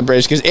deeper into the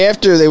Braves, because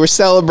after they were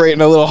celebrating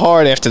a little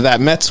hard after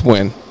that Mets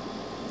win,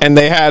 and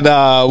they had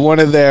one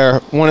of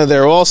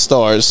their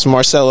all-stars,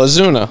 Marcell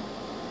Ozuna,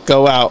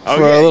 go out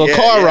for a little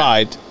car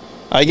ride.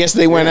 I guess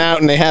they went out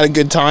and they had a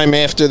good time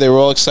after. They were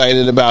all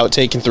excited about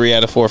taking 3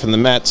 out of 4 from the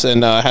Mets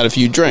and had a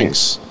few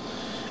drinks.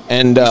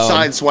 And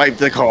sideswiped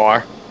the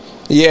car.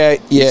 Yeah.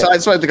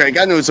 Sideswiped the car. He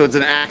got into it, so it's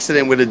an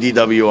accident with a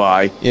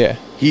DWI. Yeah.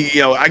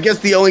 I guess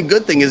the only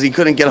good thing is he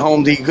couldn't get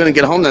home. He couldn't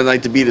get home that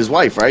night to beat his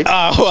wife, right?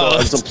 Well,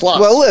 so it's a plus.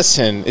 Well,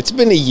 listen, it's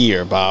been a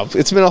year, Bob.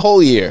 It's been a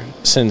whole year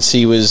since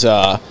he was.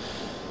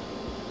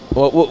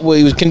 Well,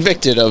 he was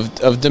convicted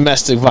of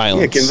domestic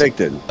violence. Yeah,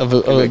 convicted of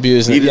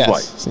abusing his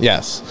wife.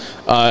 Yes.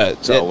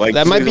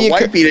 That might be a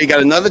wife beater. He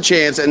got another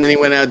chance, and then he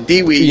went out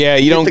D-Weed. Yeah,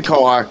 you don't the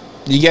car.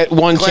 You get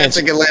one chance.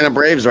 Classic Atlanta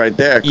Braves right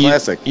there.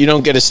 Classic. You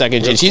don't get a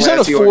second chance. He's on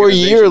a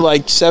 4-year,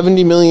 like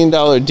 $70 million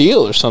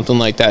deal or something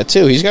like that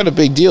too. He's got a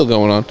big deal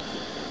going on.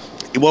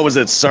 What was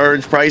it,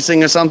 surge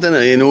pricing or something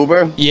in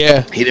Uber?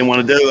 Yeah, he didn't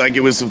want to do it. Like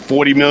it was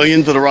 $40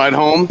 million for the ride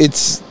home.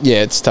 It's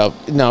tough.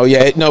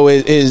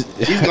 It is.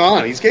 He's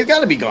gone. He's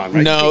got to be gone,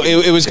 right? No,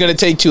 it was going to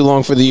take too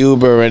long for the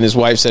Uber, and his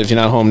wife said, "If you're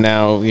not home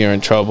now, you're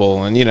in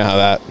trouble." And you know how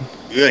that.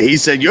 Yeah, he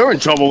said, "You're in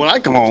trouble when I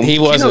come home." He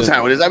knows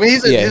how it is. I mean,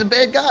 he's a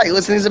bad guy.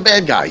 Listen, he's a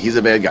bad guy. He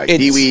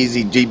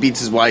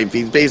beats his wife.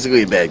 He's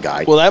basically a bad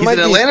guy. Well, he's an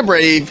Atlanta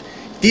Brave.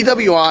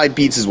 DWI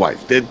beats his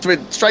wife.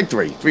 Strike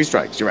 3. 3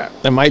 strikes. You're out.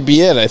 That might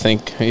be it, I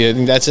think. You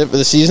think that's it for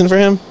the season for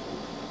him?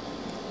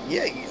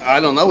 Yeah, I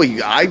don't know.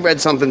 I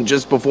read something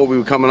just before we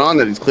were coming on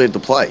that he's cleared to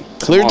play.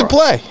 Cleared to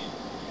play.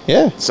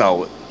 Yeah.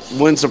 So, it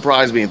wouldn't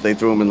surprise me if they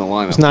threw him in the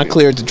lineup. It's not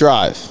cleared to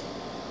drive.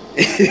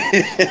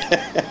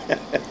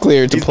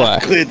 Cleared to play.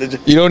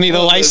 You don't need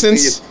a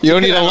license? You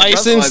don't need a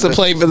license to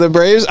play for the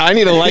Braves? I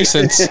need a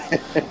license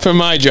for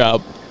my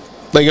job.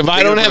 Like, if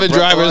I don't have a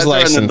driver's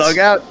license. In the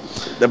dugout?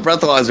 The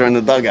breathalyzer in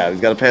the dugout.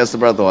 He's got to pass the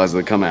breathalyzer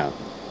to come out.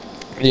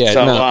 Yeah,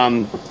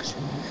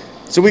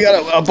 so we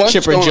got a bunch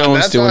Chipper going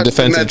Jones on. doing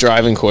defensive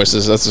driving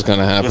courses. That's what's going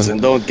to happen. Listen,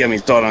 don't get me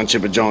started on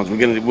Chipper Jones.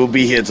 We'll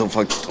be here till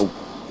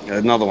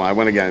another one. I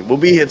went again. We'll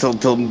be here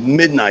till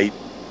midnight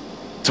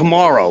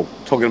tomorrow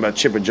talking about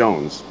Chipper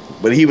Jones.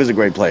 But he was a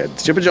great player.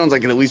 Chipper Jones I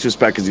can at least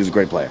respect because he was a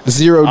great player.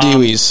 0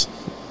 Deweys.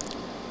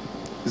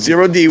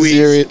 0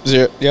 Deweys.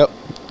 Zero. Yep.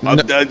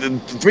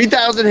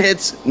 3,000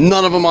 hits,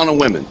 none of them on a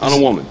woman.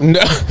 No.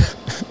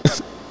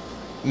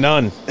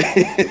 None.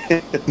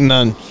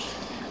 None.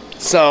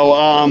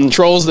 So,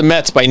 trolls the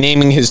Mets by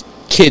naming his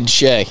kid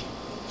Shea.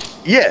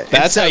 Yeah.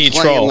 That's how you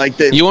troll.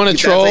 You want to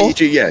troll? You want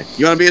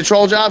to be a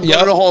troll job? Yep.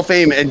 Go to the Hall of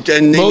Fame and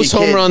name most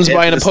home runs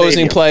by an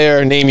opposing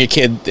player, name your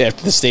kid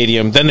after the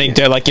stadium. Then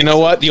they're like, you know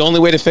what? The only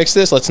way to fix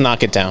this, let's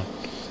knock it down.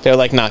 They're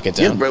like, knock it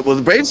down. Yeah, well,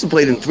 the Braves have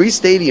played in 3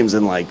 stadiums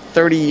in like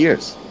 30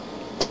 years.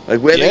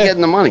 Like, where are they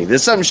getting the money?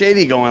 There's something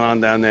shady going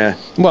on down there.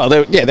 Well,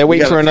 they're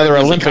waiting for another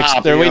Olympics.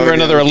 They're waiting for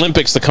another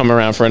Olympics to come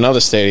around for another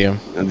stadium.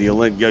 And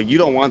you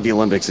don't want the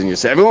Olympics in your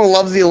city. Everyone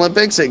loves the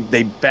Olympics.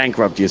 They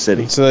bankrupt your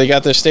city. So they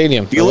got their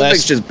stadium. The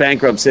Olympics just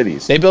bankrupt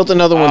cities. They built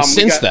another one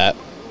since that.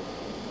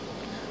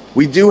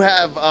 We do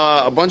have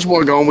a bunch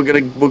more going.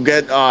 We'll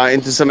get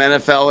into some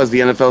NFL as the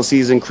NFL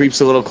season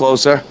creeps a little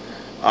closer.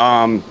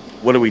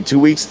 What are we? 2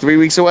 weeks? 3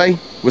 weeks away?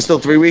 We're still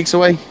 3 weeks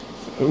away.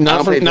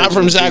 Not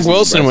from Zach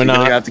Wilson, we're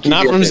not.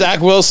 Not from Zach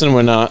Wilson,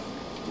 we're not.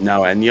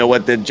 No, and you know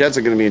what? The Jets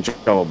are going to be in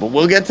trouble. But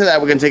we'll get to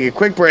that. We're going to take a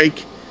quick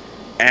break.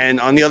 And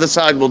on the other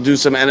side, we'll do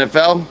some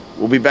NFL.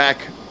 We'll be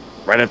back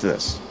right after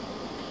this.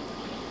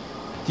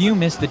 Do you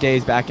miss the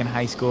days back in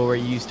high school where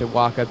you used to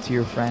walk up to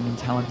your friend and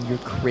tell him your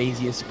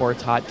craziest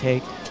sports hot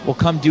take? Well,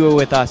 come do it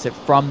with us at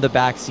From the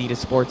Backseat of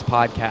Sports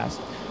podcast.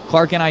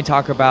 Clark and I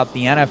talk about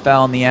the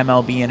NFL and the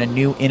MLB in a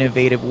new,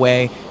 innovative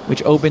way,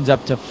 which opens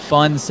up to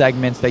fun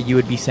segments that you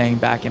would be saying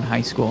back in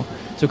high school.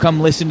 So come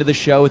listen to the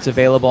show. It's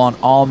available on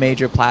all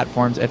major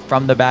platforms at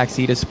From the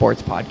Backseat of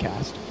Sports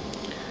podcast.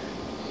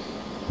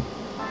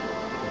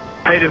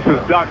 Hey, this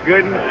is Doc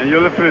Gooden, and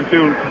you're listening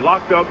to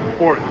Locked Up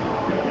Sports.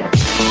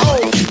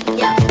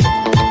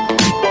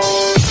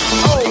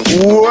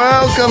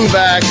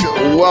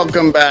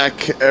 Welcome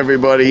back,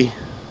 everybody.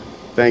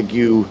 Thank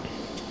you,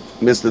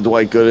 Mr.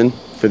 Dwight Gooden,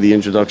 for the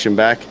introduction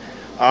back.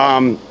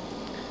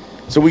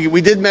 So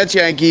we did Mets,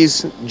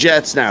 Yankees,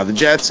 Jets now. The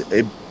Jets,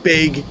 a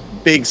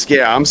big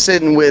scare. I'm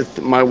sitting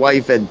with my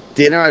wife at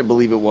dinner, I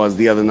believe it was,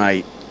 the other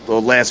night.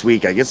 last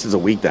week. I guess it's a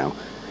week now.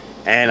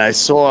 And I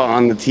saw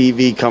on the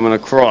TV coming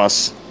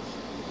across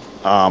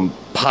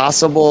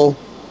possible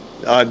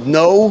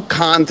no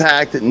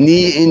contact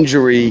knee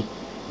injury.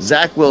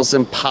 Zach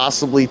Wilson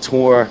possibly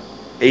tore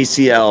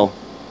ACL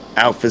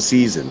out for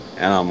season.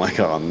 And I'm like,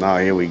 oh, no,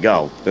 here we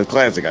go. The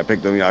classic. I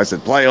picked them. I said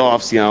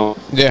playoffs,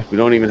 Yeah. We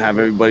don't even have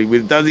everybody.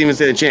 It doesn't even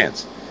stand a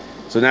chance.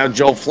 So now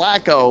Joe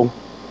Flacco,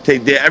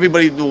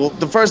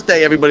 the first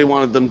day everybody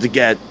wanted them to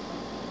get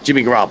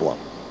Jimmy Garoppolo.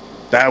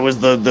 That was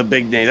the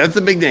big name. That's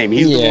the big name.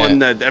 He's the one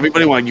that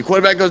everybody wanted. Your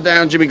quarterback goes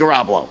down, Jimmy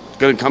Garoppolo is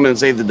going to come in and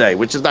save the day,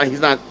 which is not.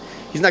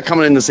 He's not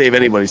coming in to save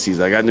anybody's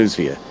season. I got news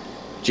for you.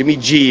 Jimmy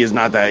G is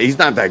not that. He's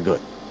not that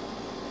good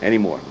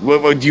anymore.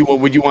 Would you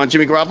want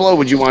Jimmy Garoppolo? Or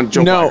would you want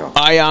Joe Flacco? No,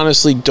 I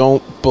honestly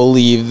don't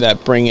believe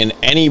that bringing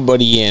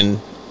anybody in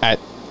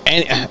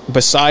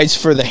besides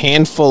for the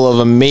handful of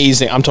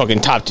amazing. I'm talking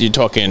top. You're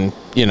talking.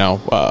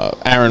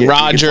 Aaron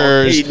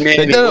Rodgers.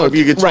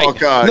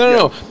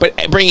 No.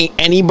 But bringing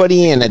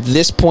anybody in at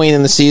this point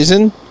in the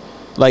season,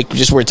 like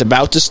just where it's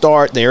about to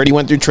start, they already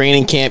went through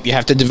training camp. You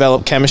have to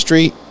develop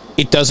chemistry.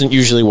 It doesn't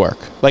usually work.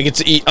 Like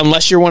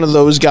unless you're one of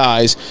those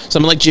guys,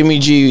 someone like Jimmy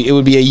G, it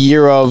would be a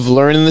year of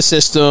learning the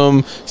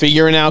system,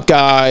 figuring out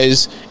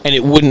guys, and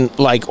it wouldn't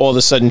like all of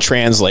a sudden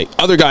translate.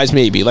 Other guys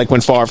maybe, like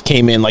when Favre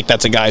came in, like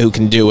that's a guy who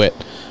can do it.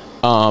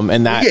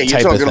 And that you're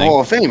type of thing.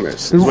 Hall of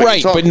Famers,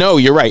 right? But no,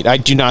 you're right. I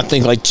do not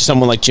think like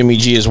someone like Jimmy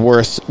G is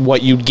worth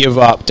what you'd give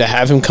up to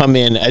have him come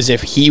in as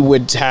if he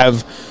would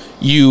have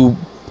you.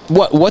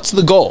 What's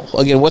the goal?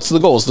 Again, what's the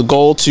goal? Is the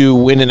goal to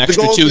win an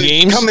extra 2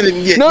 games?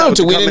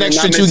 To win an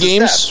extra 2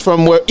 games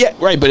from where? Yeah,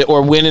 right. But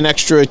or win an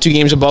extra 2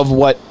 games above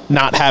what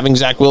not having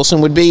Zach Wilson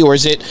would be, or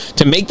is it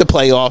to make the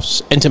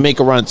playoffs and to make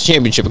a run at the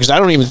championship? Because I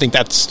don't even think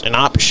that's an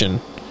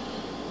option.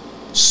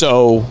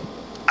 So.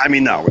 I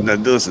mean, no.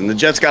 Listen, the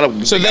Jets got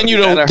to. So then you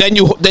don't.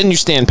 Then you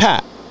stand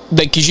pat,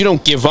 like because you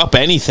don't give up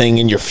anything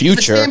in your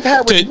future. Stand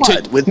pat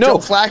with Joe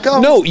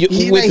Flacco? No,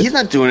 he's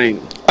not doing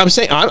anything. I'm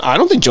saying I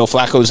don't think Joe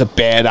Flacco is a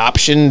bad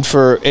option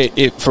for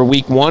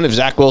week 1 if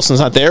Zach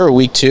Wilson's not there or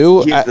week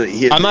 2.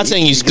 I'm not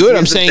saying he's good.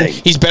 I'm saying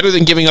he's better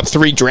than giving up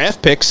 3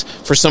 draft picks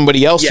for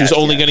somebody else who's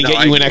only going to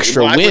get you an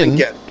extra win.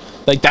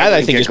 Like that,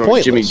 I think is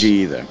pointless. Jimmy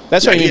G either.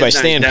 That's what I mean by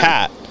stand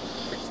pat.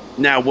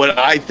 Now, what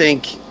I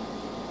think.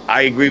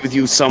 I agree with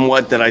you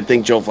somewhat that I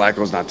think Joe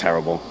Flacco's not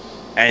terrible,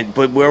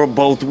 but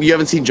we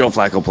haven't seen Joe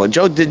Flacco play.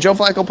 Did Joe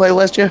Flacco play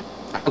last year?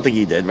 I don't think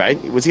he did.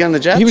 Right? Was he on the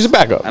Jets? He was a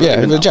backup.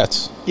 Yeah, the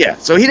Jets. Yeah,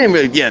 so he didn't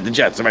really. Yeah, the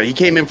Jets. Right? He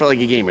came in for like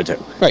a game or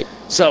 2. Right.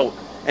 So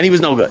and he was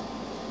no good,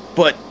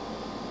 but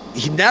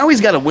now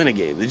he's got to win a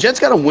game. The Jets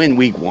got to win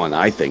week 1.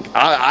 I think.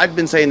 I've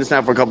been saying this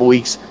now for a couple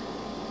weeks.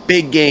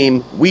 Big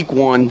game, week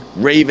 1,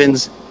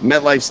 Ravens,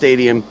 MetLife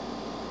Stadium.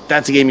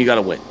 That's a game you got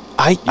to win.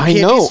 I know. You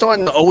can't be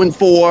starting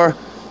 0-4.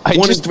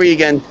 1-3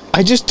 again.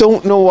 I just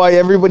don't know why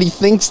everybody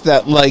thinks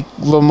that like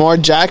Lamar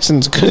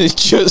Jackson's gonna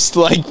just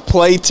like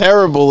play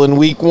terrible in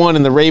week 1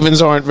 and the Ravens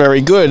aren't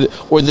very good,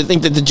 or they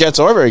think that the Jets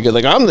are very good.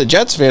 Like I'm the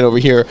Jets fan over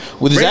here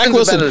with Ravens Zach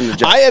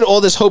Wilson. I had all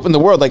this hope in the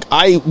world. Like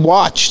I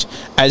watched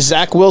as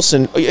Zach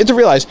Wilson. You have to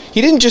realize he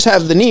didn't just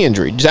have the knee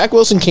injury. Zach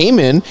Wilson came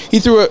in.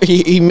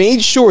 He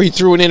made sure he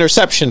threw an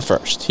interception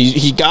first.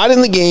 He got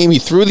in the game. He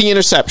threw the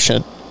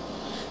interception.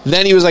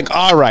 Then he was like,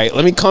 all right,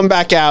 let me come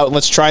back out and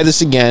let's try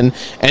this again.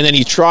 And then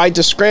he tried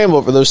to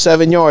scramble for those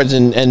 7 yards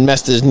and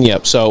messed his knee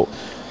up. So,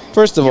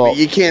 first of all,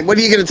 you can't. What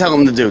are you going to tell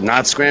him to do?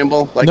 Not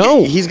scramble? Like,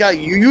 no, he's got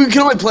you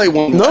can only play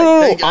one.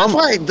 No. I'm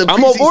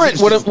over it.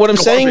 What I'm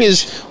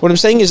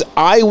saying is,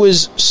 I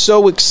was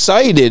so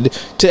excited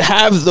to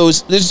have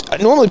those.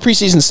 Normally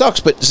preseason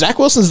sucks, but Zach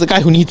Wilson's the guy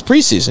who needs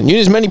preseason. You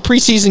need as many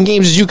preseason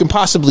games as you can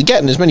possibly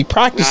get, and as many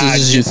practices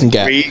as you can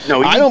get.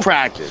 I don't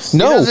practice.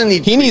 No,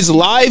 he needs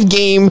live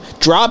game,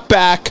 drop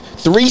back,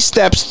 3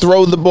 steps,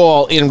 throw the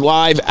ball in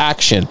live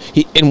action.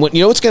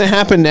 What's going to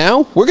happen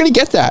now? We're going to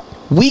get that.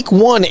 Week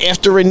 1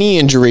 after a knee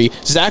injury,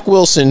 Zach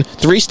Wilson,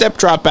 3-step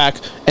drop back,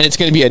 and it's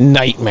going to be a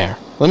nightmare.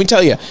 Let me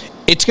tell you,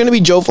 it's going to be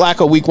Joe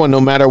Flacco week 1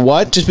 no matter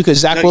what, just because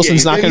Zach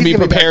Wilson's not going to be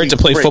prepared to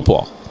play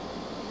football.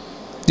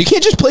 You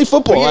can't just play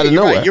football out of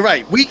nowhere. You're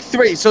right. Week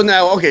 3. So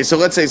now, okay, so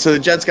let's say, the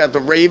Jets got the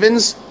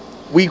Ravens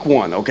week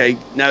 1, okay?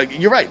 Now,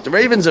 you're right. The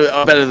Ravens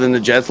are better than the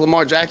Jets.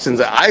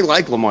 I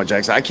like Lamar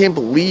Jackson. I can't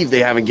believe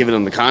they haven't given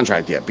him the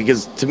contract yet,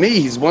 because to me,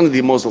 he's one of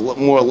the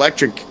more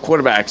electric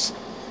quarterbacks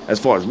as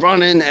far as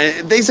running.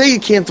 They say he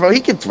can't throw. He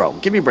can throw.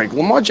 Give me a break.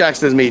 Lamar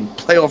Jackson has made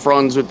playoff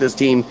runs with this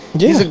team.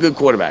 Yeah. He's a good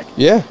quarterback.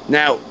 Yeah.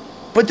 Now,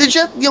 but the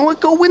Jets,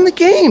 go win the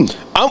game.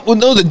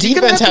 No, the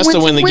defense has to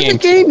win the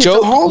game.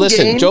 Joe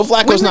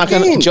Flacco's not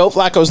going to. Joe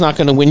Flacco's not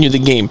going to win you the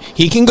game.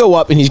 He can go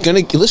up and he's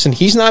going to listen.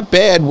 He's not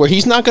bad. Where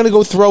he's not going to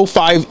go throw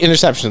 5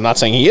 interceptions. I'm not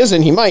saying he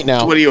isn't. He might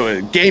now. What are you,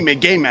 a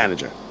game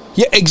manager?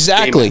 Yeah,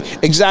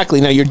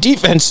 exactly. Now, your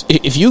defense,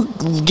 if you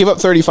give up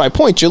 35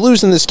 points, you're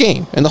losing this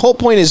game. And the whole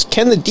point is,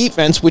 can the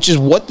defense, which is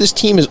what this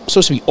team is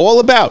supposed to be all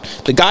about,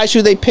 the guys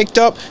who they picked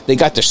up, they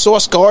got their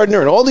Sauce Gardner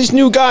and all these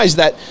new guys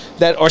that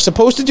are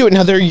supposed to do it.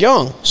 Now, they're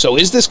young. So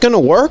is this going to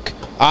work?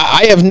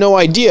 I have no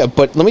idea.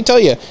 But let me tell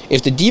you,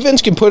 if the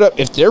defense can put up,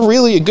 if they're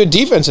really a good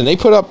defense and they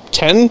put up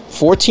 10,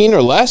 14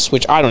 or less,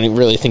 which I don't even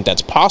really think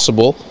that's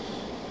possible,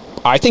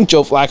 I think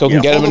Joe Flacco can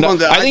get him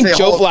enough. I think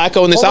Joe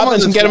Flacco in this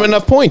offense can get him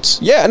enough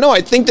points. Yeah, no, I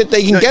think that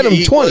they can get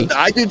him 20.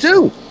 I do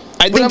too.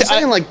 I'm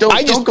saying, like,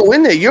 don't go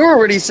in there. You're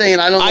already saying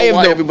I don't know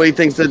why everybody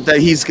thinks that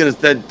he's gonna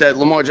that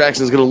Lamar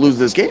Jackson is gonna lose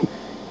this game.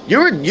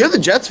 You're the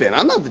Jets fan.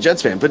 I'm not the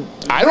Jets fan, but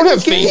I don't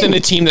have faith in a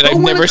team that I've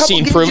never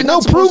seen prove. No,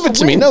 prove it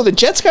to me. No, the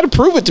Jets got to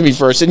prove it to me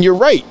first, and you're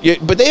right.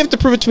 But they have to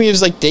prove it to me.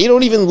 It's like they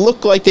don't even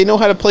look like they know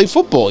how to play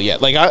football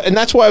yet. And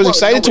that's why I was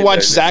excited to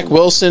watch Zach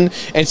Wilson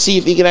and see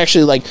if he can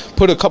actually like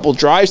put a couple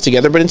drives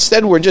together. But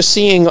instead, we're just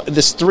seeing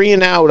this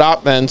 3-and-out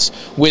offense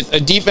with a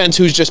defense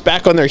who's just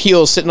back on their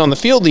heels, sitting on the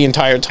field the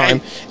entire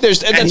time.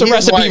 That's a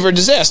recipe for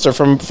disaster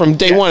from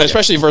day one,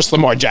 especially versus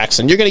Lamar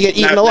Jackson. You're going to get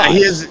eaten alive.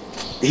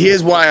 Here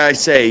is why I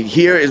say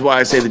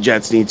the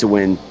Jets need to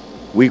win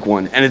week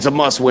 1, and it's a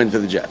must-win for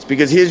the Jets.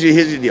 Because here's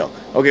your deal.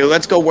 Okay,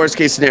 let's go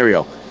worst-case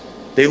scenario.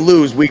 They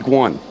lose week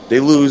 1. They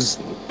lose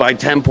by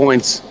 10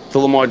 points to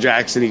Lamar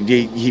Jackson.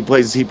 He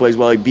plays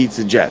well. He beats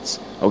the Jets.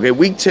 Okay,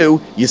 week 2,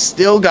 you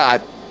still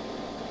got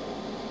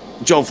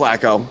Joe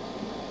Flaco,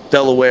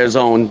 Delaware's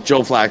own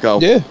Joe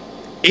Flacco. Yeah.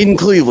 In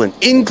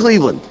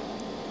Cleveland.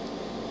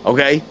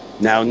 Okay?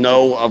 Now,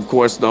 no,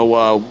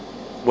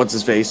 what's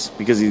his face,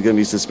 because he's going to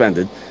be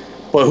suspended.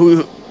 But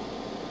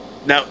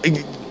now,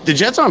 the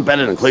Jets aren't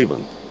better than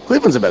Cleveland.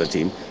 Cleveland's a better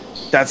team.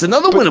 That's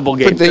another winnable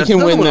game. But they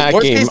can win that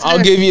game.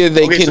 I'll give you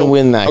they can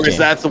win that game. Okay, so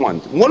that's the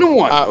one.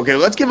 1-1. Okay,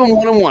 let's give them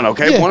 1-1,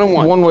 okay?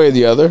 1-1. One way or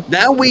the other.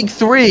 Now, week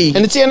 3.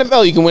 And it's the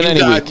NFL. You can win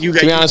any week.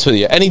 To be honest with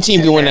you. Any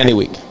team can win any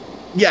week.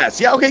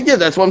 Yes. Yeah, okay, yeah,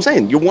 that's what I'm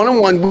saying. You're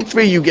 1-1. Week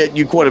 3, you get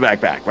your quarterback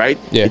back, right?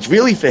 Yeah. It's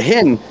really, for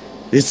him,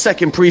 his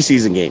second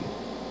preseason game.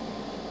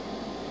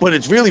 But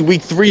it's really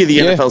week 3 of the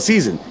NFL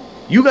season.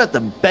 You got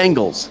the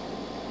Bengals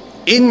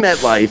in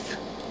MetLife,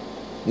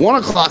 1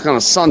 o'clock on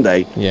a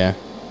Sunday. Yeah.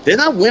 They're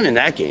not winning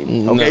that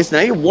game. Okay, no. So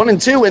now you're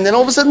 1-2, and then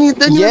all of a sudden you're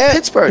in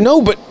Pittsburgh.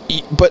 No, but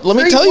let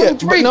me tell you.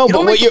 But no,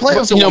 but what you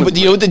know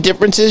what the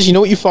difference is? You know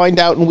what you find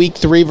out in week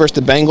 3 versus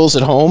the Bengals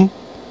at home?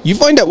 You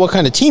find out what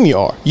kind of team you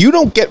are. You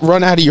don't get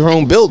run out of your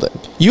own building.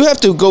 You have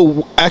to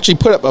go actually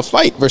put up a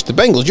fight versus the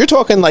Bengals. You're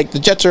talking like the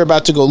Jets are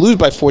about to go lose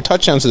by 4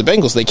 touchdowns to the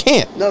Bengals. They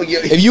can't. No,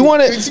 if you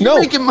want to,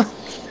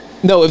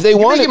 no, if they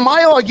want making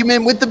my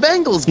argument with the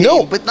Bengals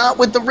game, but not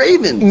with the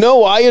Ravens.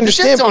 No, I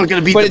understand. The Jets aren't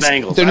going to beat the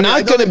Bengals. They're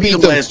not going to beat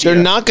them. They're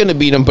not going to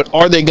beat them, but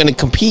are they going to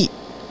compete?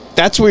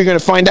 That's where you're going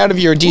to find out if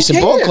you're a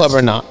decent ball club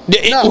or not. What do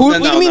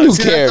you mean, who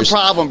cares? That's the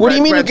problem, what do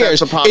you mean, who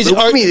cares?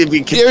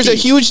 There's a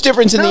huge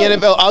difference in the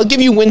NFL. I'll give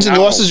you wins and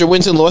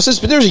losses,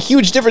 but there's a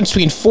huge difference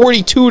between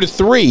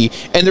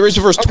 42-3 and there is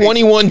versus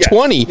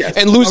 21-20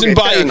 and losing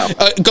by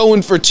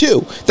going for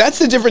 2. That's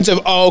the difference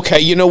of,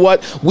 you know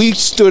what? We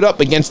stood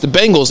up against the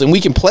Bengals and we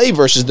can play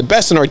versus the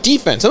best in our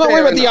defense. I'm not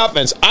worried about the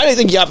offense. I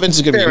think the offense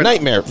is going to be a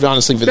nightmare,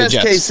 honestly, for the Jets.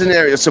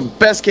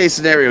 Best case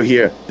scenario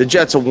here, the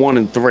Jets are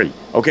 1-3.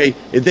 Okay,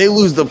 if they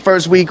lose the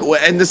first week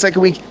and the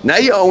second week, now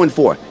you're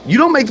 0-4. You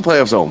don't make the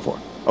playoffs 0-4.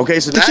 Okay,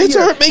 so the Jets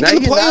aren't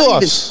making the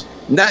playoffs.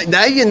 Now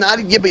you're not.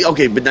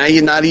 But now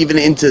you're not even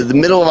into the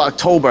middle of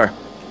October,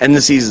 and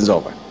the season's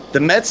over. The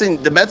Mets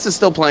are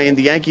still playing.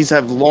 The Yankees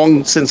have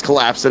long since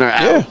collapsed and are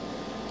out.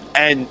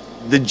 And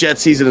the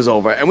Jets season is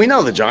over, and we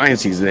know the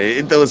Giants season.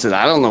 Listen,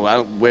 I don't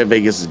know where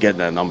Vegas is getting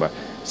that number.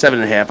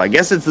 7.5. I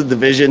guess it's the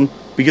division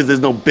because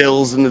there's no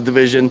Bills in the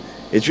division.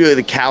 It's really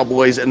the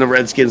Cowboys and the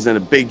Redskins, and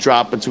a big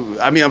drop between.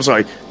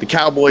 The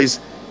Cowboys,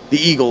 the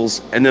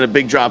Eagles, and then a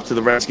big drop to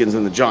the Redskins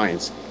and the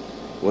Giants.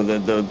 Well,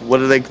 what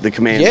are they? The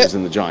Commanders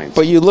and the Giants.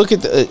 But you look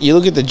at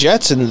the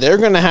Jets, and they're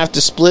going to have to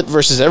split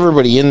versus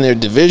everybody in their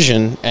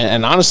division,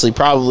 and honestly,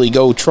 probably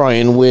go try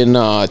and win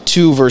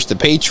 2 versus the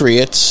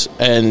Patriots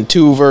and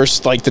 2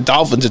 versus like the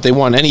Dolphins if they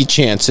want any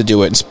chance to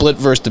do it, and split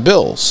versus the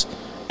Bills.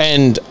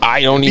 And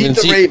I don't even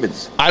see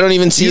Ravens. I don't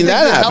even see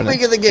that happening. How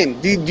big of the game?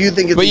 Do you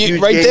think it's a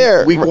huge right game?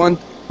 There, week 1?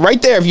 Right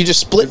there, if you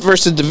just split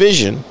versus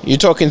division, you're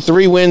talking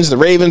 3 wins. The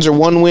Ravens are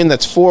 1 win.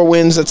 That's 4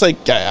 wins. That's like,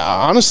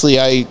 honestly,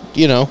 they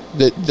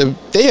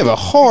have a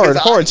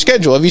hard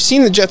schedule. Have you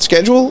seen the Jets'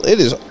 schedule?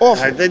 It is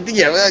awful.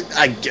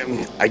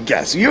 I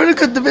guess you're in a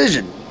good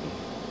division.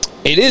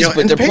 It is,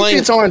 but the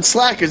Patriots aren't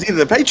slackers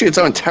either. The Patriots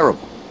aren't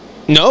terrible.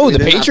 No, the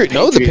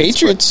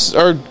Patriots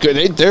are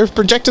good. They're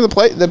projecting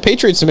the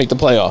Patriots to make the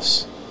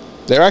playoffs.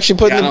 They're actually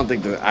putting. I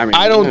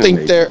don't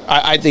think.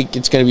 I think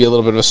it's going to be a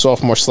little bit of a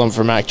sophomore slump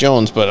for Mac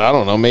Jones, but I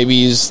don't know. Maybe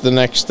he's the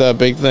next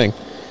big thing.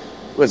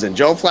 Listen,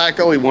 Joe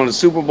Flacco. He won a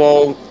Super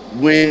Bowl.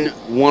 Win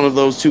one of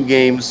those 2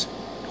 games.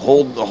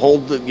 Hold.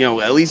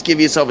 At least give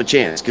yourself a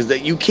chance because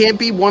you can't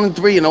be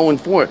 1-3 and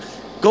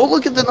 0-4. Go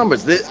look at the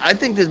numbers. I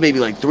think there's maybe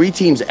like 3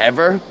 teams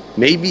ever,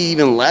 maybe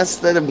even less,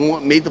 that have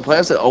made the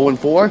playoffs at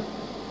 0-4.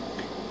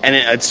 And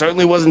it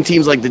certainly wasn't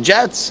teams like the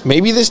Jets.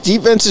 Maybe this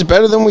defense is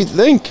better than we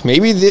think.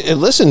 Maybe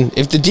listen,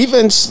 if the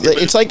defense,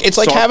 it's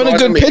like having a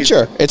good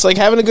pitcher. It's like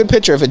having a good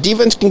pitcher. If a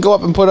defense can go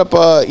up and put up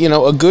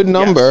a good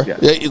number,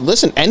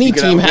 listen, any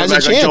team has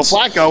a chance.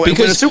 Like Joe Flaco and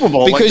win a Super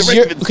Bowl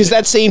because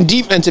that same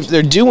defense, if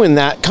they're doing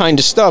that kind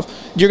of stuff,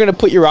 you're going to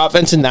put your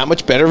offense in that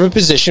much better of a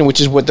position,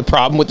 which is what the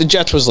problem with the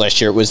Jets was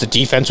last year. It was the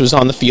defense was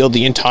on the field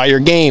the entire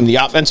game. The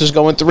offense was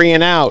going 3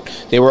 and out.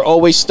 They were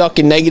always stuck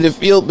in negative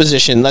field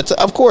position. That's,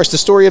 of course, the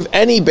story of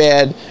any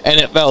bad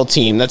NFL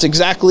team. That's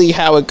exactly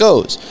how it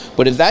goes.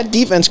 But if that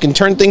defense can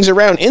turn things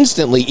around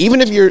instantly, even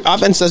if your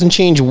offense doesn't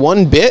change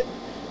one bit,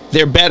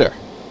 they're better.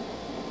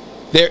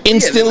 They're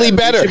instantly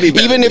better.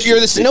 Even if you're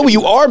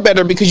you are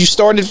better because you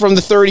started from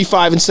the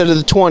 35 instead of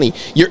the 20.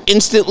 You're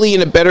instantly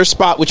in a better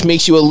spot, which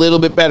makes you a little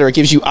bit better. It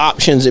gives you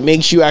options. It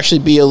makes you actually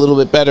be a little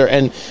bit better.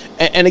 And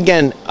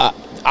again,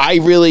 I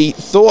really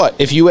thought,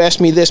 if you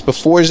asked me this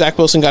before Zach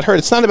Wilson got hurt,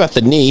 it's not about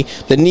the knee.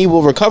 The knee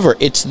will recover.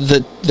 It's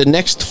the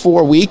next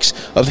 4 weeks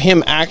of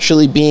him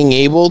actually being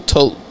able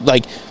to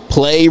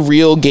play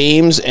real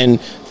games and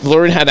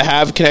learn how to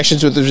have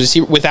connections with the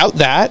receiver. Without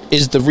that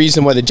is the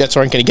reason why the Jets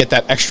aren't going to get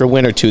that extra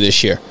win or two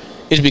this year.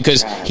 Is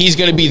because he's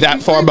going to be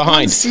that far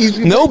behind.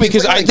 No,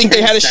 because I think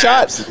they had a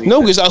shot. No,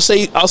 because I'll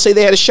say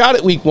they had a shot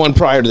at week 1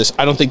 prior to this.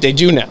 I don't think they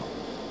do now.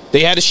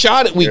 They had a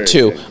shot at week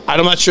 2.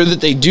 I'm not sure that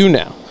they do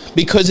now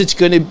because it's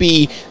going to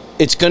be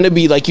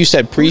like you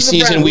said,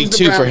 preseason week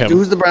 2 for him.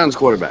 Who's the Browns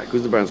quarterback?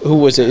 Who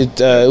was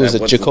it? It was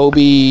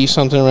Jacoby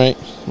something, right?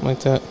 Something like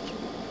that.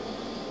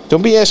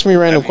 Don't be asking me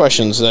random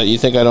questions that you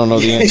think I don't know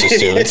the answers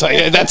to. It's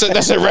like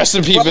that's a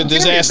recipe for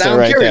disaster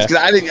right there. Because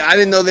I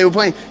didn't know they were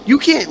playing. You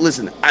can't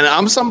listen. And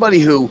I'm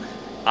somebody who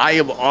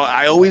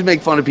I always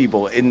make fun of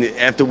people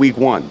after week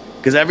 1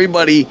 because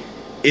everybody,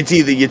 it's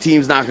either your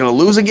team's not going to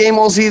lose a game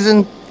all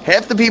season.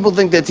 Half the people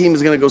think their team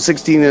is going to go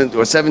 16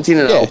 or 17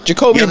 and 0.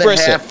 Jacoby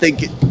Brissett. Half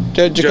think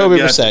Jacoby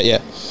Brissett. Yeah,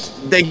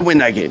 they can win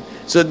that game.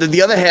 So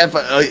the other half,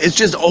 it's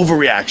just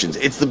overreactions.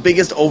 It's the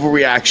biggest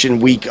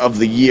overreaction week of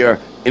the year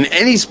in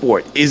any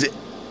sport. Is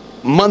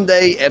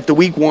Monday after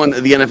week 1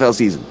 of the NFL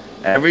season.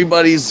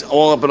 Everybody's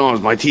all up in arms.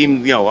 My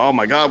team, oh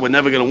my God, we're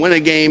never going to win a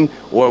game,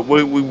 or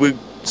we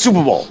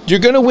Super Bowl. You're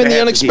going to win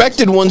the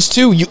unexpected ones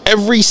too.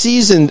 Every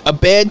season, a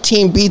bad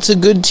team beats a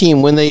good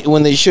team when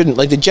they shouldn't.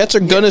 Like the Jets are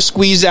going to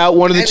squeeze out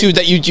one of the two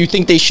that you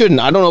think they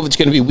shouldn't. I don't know if it's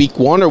going to be week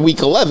 1 or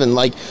week 11.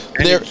 Like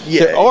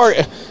there are.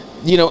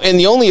 And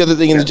the only other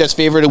thing in the Jets'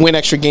 favor to win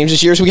extra games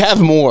this year is we have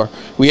more.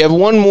 We have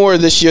one more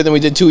this year than we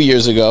did 2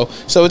 years ago.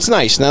 So it's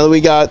nice. Now that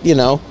we got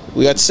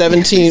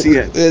 17,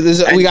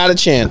 we got a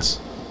chance.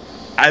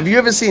 Have you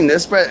ever seen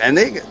this, Brett? And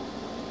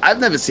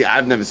I've never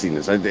seen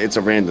this. It's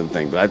a random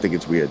thing, but I think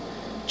it's weird.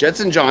 Jets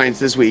and Giants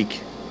this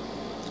week.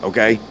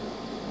 Okay,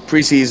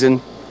 preseason.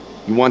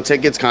 You want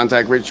tickets?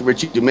 Contact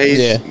Richie Dumaze.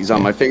 Yeah. He's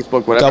on my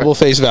Facebook. Whatever. Double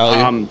face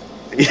value.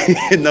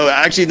 No,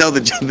 actually, no.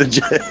 The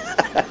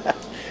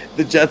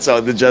Jets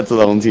are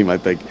the home team, I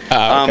think.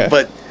 Okay.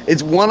 But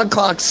it's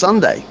 1:00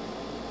 Sunday.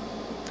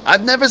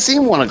 I've never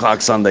seen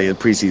 1:00 Sunday at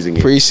preseason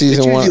game. It's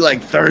usually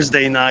like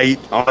Thursday night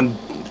on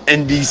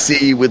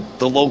NBC with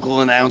the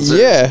local announcers.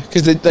 Yeah,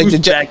 because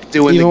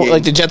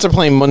the Jets are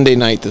playing Monday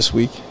night this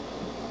week.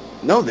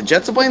 No, the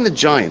Jets are playing the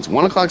Giants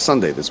 1:00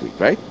 Sunday this week,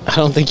 right? I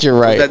don't think you're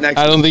right.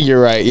 I don't think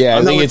you're right. Yeah,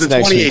 I think it's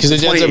next week because the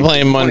Jets are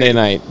playing Monday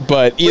night.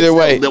 But either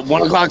way, the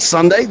 1:00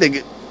 Sunday,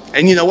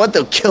 and you know what?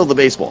 They'll kill the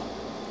baseball.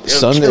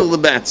 It'll kill the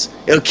Mets.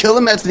 It'll kill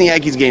the Mets and the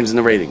Yankees games in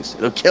the ratings.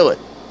 It'll kill it.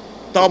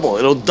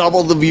 It'll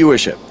double the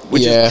viewership,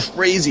 which is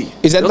crazy.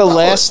 Is that the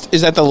last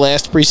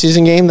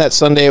preseason game? That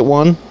Sunday at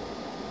 1?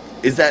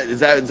 Is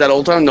that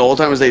Old Time? No, Old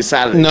Time is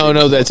Saturday.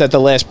 No, that's at the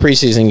last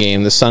preseason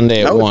game, the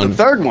Sunday at 1. It's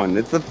the third one.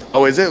 Is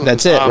it?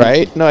 That's it,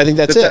 right? No, I think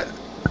that's it.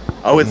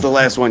 It's the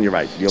last one. You're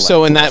right.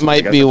 And that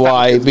might be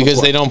why,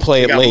 because they don't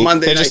play it late.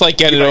 They just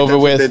get it over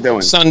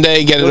with.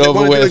 Sunday, get it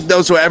over with.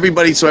 So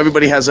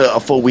everybody has a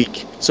full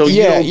week. So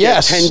you don't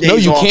get 10 days no,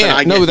 you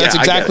can't. No, that's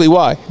exactly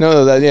why.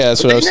 No,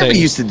 that's what I was saying. They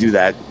never used to do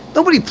that.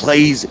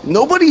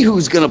 Nobody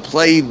who's going to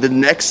play the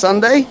next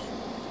Sunday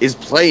is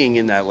playing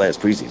in that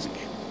last preseason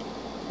game.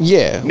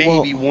 Yeah.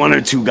 Maybe one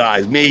or two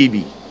guys.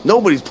 Maybe.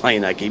 Nobody's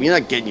playing that game. You're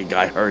not getting your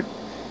guy hurt.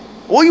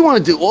 All you want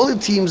to do, all the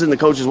teams and the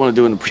coaches want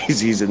to do in the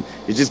preseason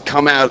is just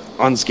come out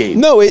unscathed.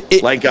 No,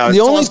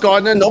 Sauce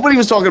Gardner. Nobody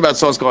was talking about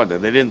Sauce Gardner.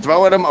 They didn't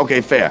throw at him.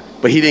 Okay, fair.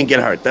 But he didn't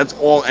get hurt. That's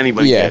all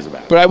anybody cares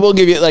about. But I will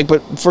give you,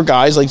 but for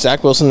guys like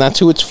Zach Wilson, that's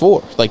who it's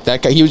for. Like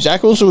that guy,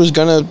 Zach Wilson was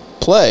going to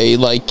play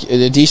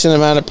a decent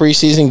amount of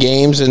preseason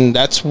games, and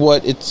that's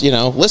what it's,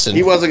 listen.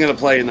 He wasn't going to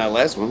play in that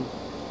last one.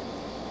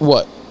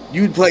 What?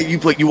 You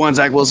want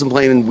Zach Wilson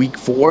playing in week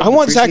 4? I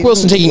want Zach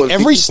Wilson taking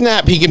every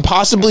snap he can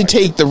possibly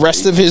take the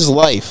rest of his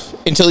life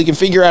until he can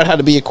figure out how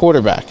to be a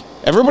quarterback.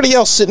 Everybody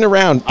else sitting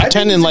around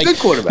pretending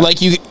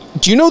like you.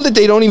 Do you know that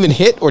they don't even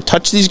hit or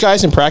touch these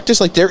guys in practice?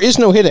 Like, there is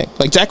no hitting.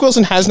 Like, Zach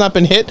Wilson has not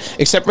been hit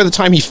except for the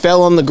time he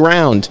fell on the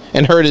ground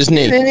and hurt his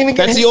knee.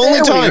 That's the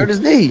only time. He hurt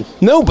his knee.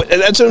 No, but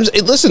that's what I'm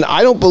saying. Listen,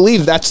 I don't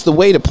believe that's the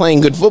way to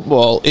playing good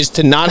football is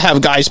to not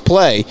have guys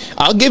play.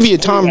 I'll give you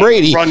Tom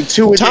Brady.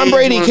 Tom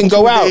Brady can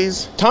go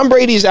out. Tom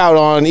Brady's out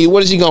on,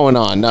 what is he going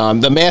on?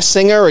 The Masked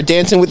Singer or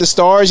Dancing with the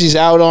Stars? He's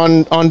out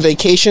on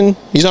vacation.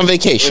 He's on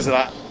vacation.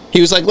 Listen, he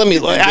was like, They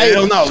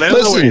don't know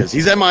where he is.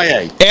 He's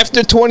MIA.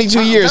 After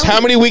 22 years, how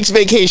many weeks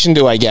vacation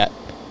do I get?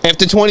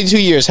 After 22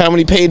 years, how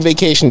many paid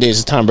vacation days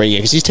does Tom Brady get?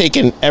 Because he's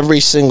taking every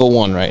single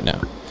one right now.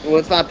 Well,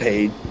 it's not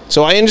paid.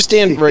 So I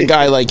understand for a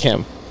guy like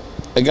him.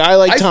 A guy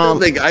like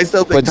Tom. I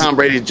still think Tom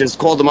Brady just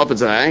called him up and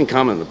said, I ain't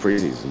coming in the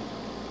preseason.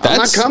 I'm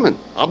not coming.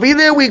 I'll be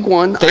there week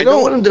 1. I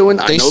know what I'm doing.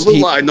 I know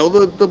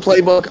the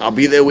playbook. I'll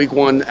be there week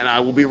 1, and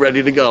I will be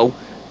ready to go.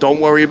 Don't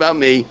worry about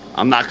me.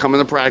 I'm not coming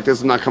to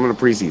practice. I'm not coming to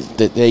preseason.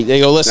 They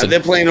go, listen. Now they're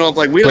playing it off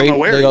like we don't know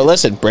where. They go,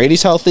 listen,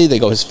 Brady's healthy. They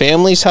go, his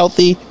family's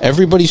healthy.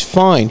 Everybody's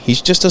fine. He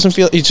just doesn't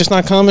feel, he's just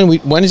not coming.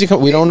 When is he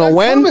coming? We don't know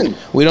when.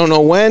 We don't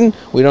know when.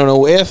 We don't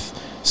know if.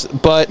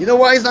 But you know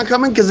why he's not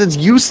coming? Because it's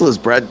useless,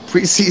 Brett.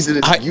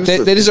 Preseason is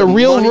useless. That is a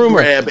real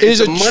rumor. It is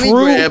a money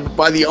grab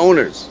by the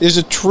owners. There's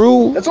a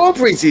true. That's all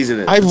preseason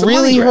is. I've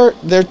really heard,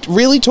 they're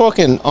really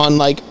talking on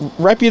like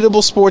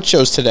reputable sports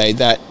shows today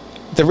that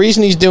the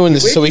reason he's doing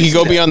this is so he can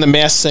go be on The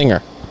Masked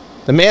Singer.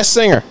 The Masked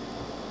Singer.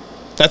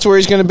 That's where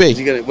he's going to be.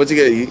 What's he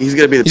going to? He's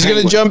going to be the. He's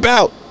going to jump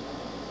out.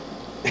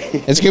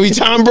 It's going to be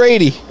Tom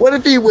Brady. What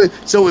if he would?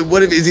 So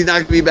what if is he not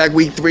going to be back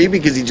week 3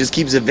 because he just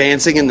keeps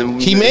advancing in the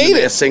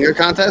Masked Singer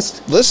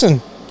contest?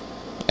 Listen,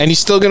 and he's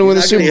still going to win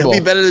the Super Bowl.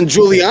 He'll be better than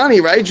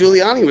Giuliani, right?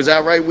 Giuliani was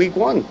outright week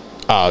 1.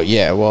 Oh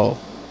yeah, well.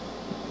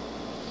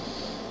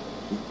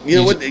 You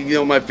know what? You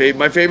know my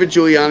favorite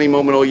Giuliani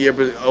moment all year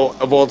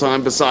of all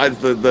time, besides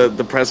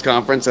the press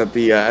conference at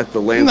the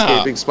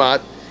landscaping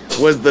spot,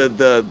 was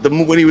the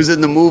when he was in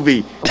the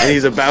movie and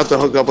he's about to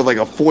hook up with like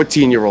a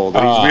 14-year-old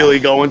and he's really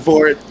going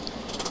for it.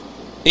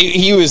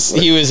 He was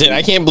in.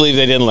 I can't believe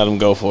they didn't let him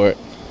go for it.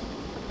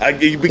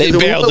 They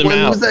bailed him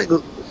out.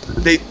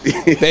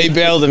 They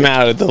bailed him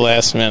out at the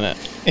last minute.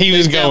 He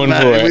was going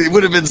for it. It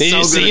would have been. Did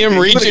you see him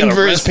reaching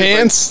for his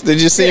pants?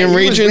 Did you see him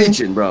reaching? He was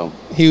reaching, bro.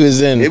 He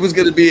was in. It was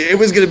gonna be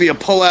a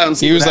pullout. And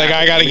he was like,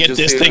 I got to get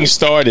this thing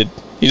started.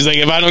 He's like,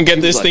 if I don't get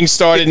this thing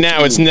started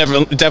now, it's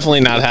definitely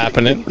not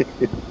happening.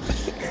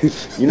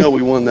 You know,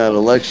 we won that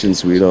election,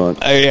 sweetheart.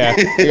 Yeah,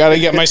 I got to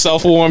get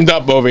myself warmed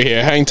up over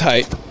here. Hang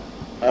tight.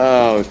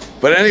 Oh,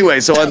 but anyway,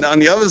 so on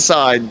the other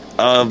side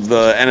of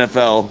the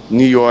NFL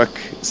New York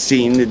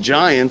scene, the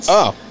Giants.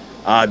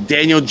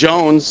 Daniel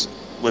Jones.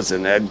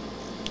 Listen,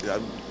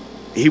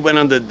 he went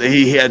under.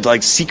 He had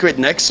like secret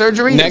neck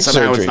surgery.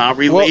 Somehow it's not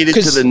related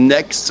to the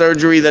neck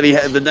surgery that he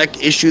had, the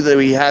neck issue that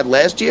he had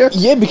last year.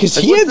 Yeah, because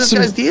like, he had this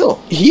guy's deal.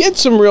 He had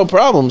some real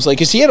problems. Like,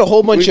 cause he had a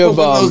whole bunch of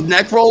those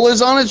neck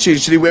rollers on it.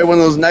 Should he wear one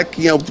of those neck,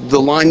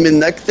 the lineman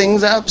neck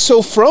things out?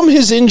 So from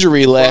his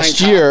injury last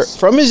year,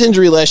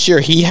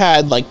 he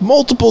had like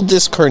multiple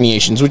disc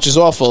herniations, which is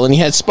awful, and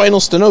he had spinal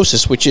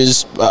stenosis, which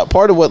is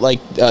part of what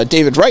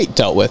David Wright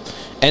dealt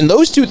with. And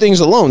those two things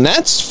alone,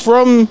 that's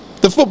from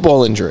the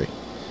football injury.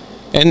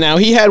 And now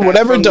he had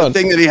whatever done. The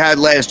thing that he had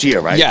last year,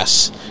 right?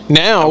 Yes.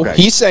 Now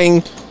he's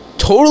saying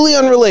totally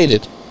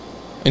unrelated.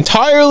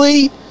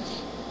 Entirely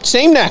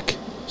same neck.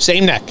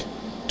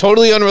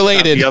 Totally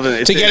unrelated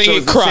to getting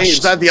it crushed.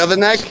 Is that the other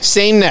neck?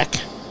 Same neck.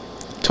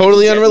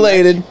 Totally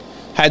unrelated.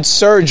 Had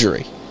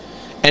surgery.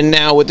 And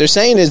now what they're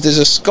saying is there's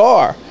a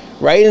scar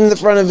right in the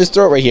front of his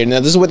throat right here.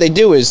 Now this is what they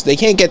do is they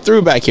can't get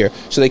through back here.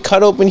 So they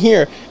cut open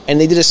here and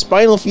they did a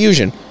spinal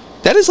fusion.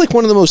 That is like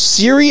one of the most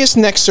serious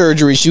neck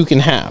surgeries you can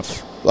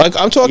have. Like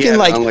I'm talking on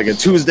like a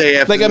Tuesday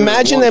afternoon. Like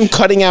imagine them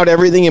cutting out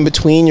everything in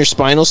between your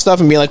spinal stuff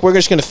and being like, we're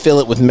just going to fill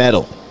it with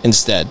metal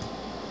instead.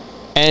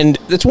 And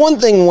it's one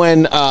thing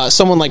when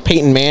someone like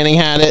Peyton Manning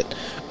had it,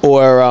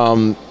 or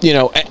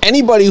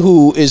anybody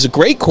who is a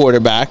great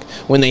quarterback,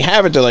 when they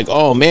have it, they're like,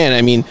 oh man,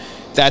 I mean,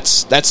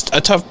 that's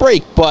a tough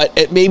break,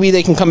 but maybe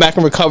they can come back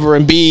and recover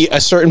and be a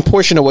certain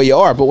portion of what you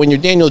are. But when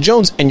you're Daniel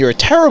Jones and you're a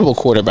terrible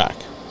quarterback,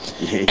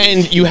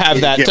 and you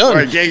have that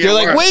done, you're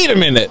like, wait a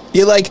minute,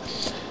 you're like.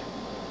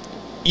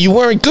 You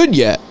weren't good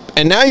yet,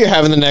 and now you're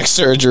having the neck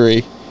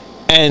surgery,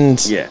 and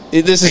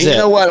this is it. You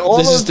know what? All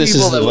this those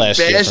people that were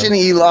bashing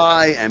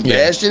Eli and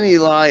bashing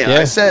Eli, and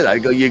I said,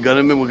 we're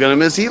gonna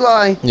miss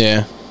Eli.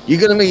 Yeah, you're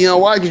gonna miss. You know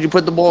why? Because you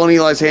put the ball in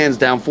Eli's hands,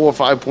 down 4 or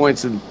 5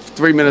 points, and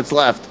 3 minutes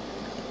left.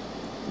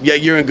 Yeah,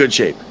 you're in good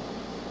shape.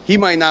 He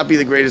might not be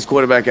the greatest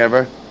quarterback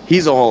ever.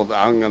 He's a Hall of.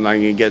 I'm not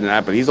gonna get in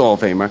that, but he's a Hall of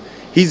Famer.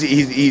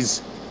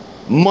 He's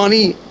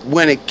money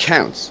when it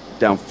counts.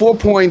 Down 4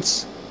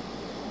 points,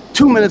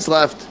 2 minutes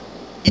left.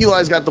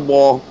 Eli's got the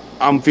ball.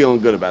 I'm feeling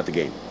good about the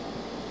game.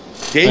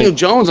 Daniel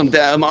Jones,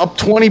 I'm up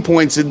 20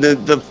 points in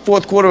the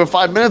fourth quarter with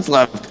 5 minutes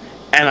left.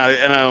 And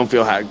I don't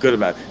feel good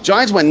about it.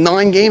 Giants went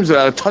 9 games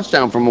without a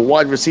touchdown from a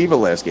wide receiver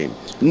last game.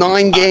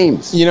 9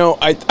 games.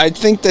 I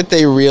think that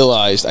they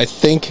realized. I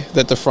think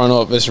that the front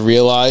office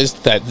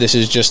realized that this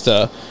is just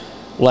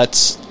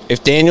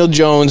if Daniel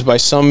Jones by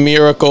some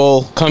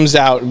miracle comes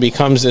out and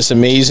becomes this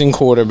amazing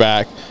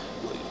quarterback,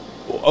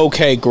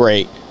 okay,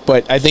 great.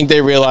 But I think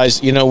they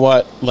realized, you know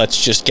what?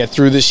 Let's just get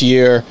through this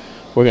year.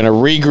 We're going to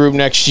regroup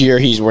next year.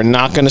 We're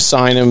not going to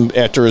sign him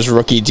after his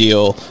rookie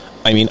deal.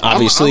 I mean,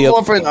 obviously, I'm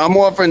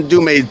offering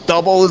Dume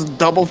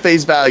double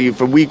face value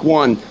for week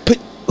 1. But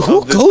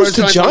who goes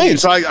to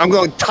Giants? I'm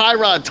going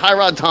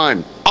Tyrod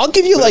time. I'll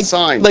give you like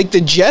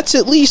the Jets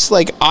at least.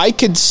 Like I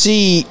could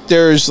see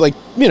there's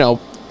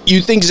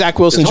you think Zach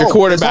Wilson's your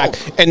quarterback,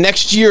 and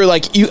next year I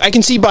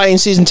can see buying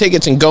season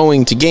tickets and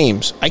going to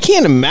games. I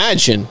can't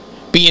imagine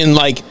being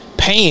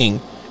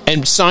paying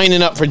and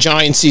signing up for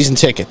Giants season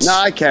tickets. No,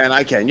 I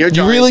can. You're a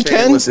Giants really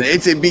fan. can?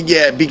 Listen,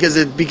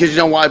 because you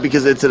know why?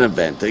 Because it's an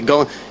event. The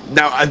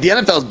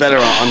NFL's better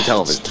on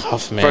television. It's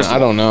tough, man. I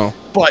don't know.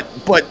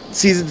 But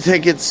season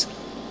tickets,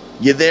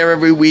 you're there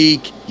every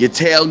week. You're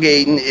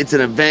tailgating. It's an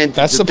event.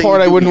 That's the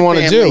part I wouldn't want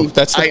to do.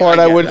 That's the part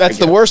I would. That's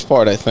the worst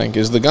part. I think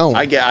is the going.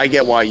 I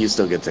get why you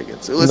still get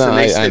tickets. Listen,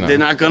 they're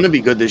not going to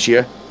be good this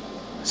year.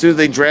 As soon as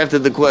they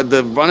drafted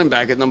the running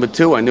back at number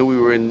 2, I knew we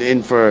were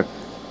in for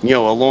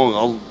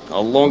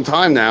a long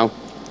time now.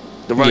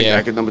 The running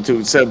back at number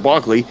 2 said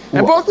Barkley,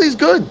 and Barkley's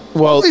good.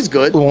 Barkley's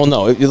good. Well,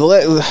 no,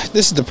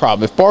 this is the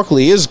problem. If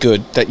Barkley is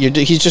good,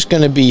 he's just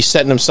going to be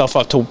setting himself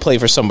up to play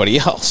for somebody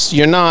else.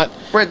 You're not.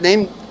 Brett,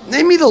 name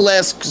me the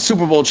last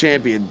Super Bowl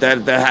champion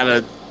that had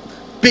a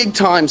big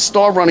time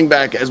star running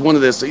back as one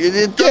of this. No,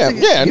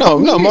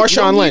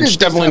 Marshawn Lynch.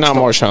 Definitely not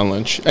Marshawn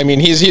Lynch. I mean,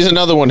 he's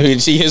another one who. You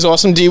see his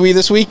awesome DWI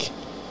this week.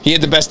 He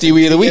had the best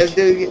DWI of the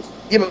week.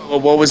 Yeah,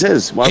 but what was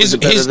his?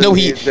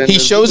 He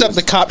shows up.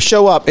 The cops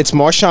show up. It's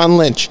Marshawn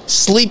Lynch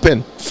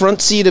sleeping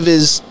front seat of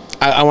his.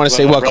 I want to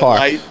say what car?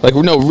 Light?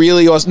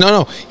 Really awesome.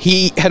 No.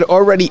 He had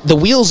already. The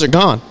wheels are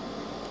gone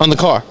on the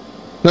car.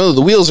 No,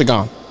 the wheels are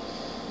gone.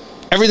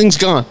 Everything's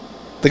gone.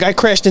 The guy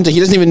crashed into. He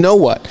doesn't even know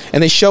what.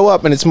 And they show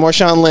up, and it's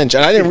Marshawn Lynch.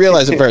 And I didn't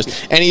realize at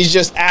first. And he's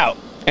just out.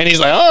 And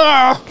he's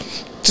like,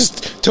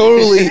 just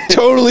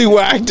totally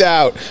whacked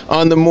out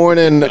on the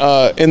morning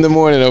in the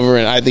morning over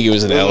in, I think it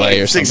was in LA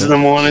or 6 something. in the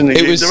morning.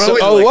 It was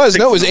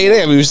it was 8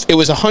 a.m. It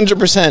was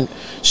 100%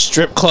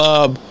 strip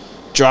club,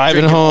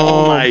 driving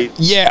home.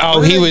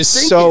 He was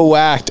so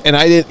whacked, and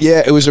I did.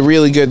 Yeah, it was a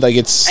really good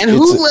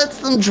who lets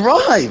them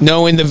drive?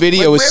 No, in the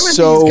video where was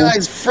are these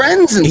guys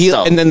friends and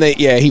stuff? And then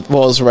he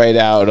falls right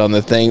out on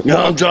the thing. No,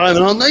 I'm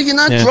driving. No, you're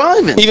not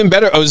driving. Even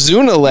better,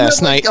 Ozuna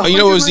last night.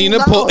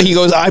 Ozuna he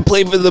goes, I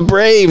played for the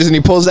Braves, and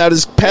he pulls out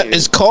his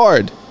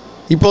card.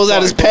 He pulls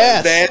out his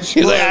pass.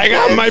 He's like, I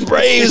got my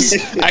Braves.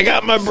 I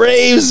got my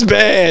Braves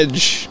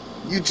badge.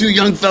 You two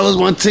young fellas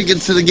want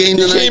tickets to the game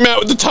tonight? He came out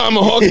with the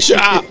tomahawk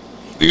chop.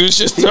 He was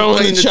just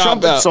throwing the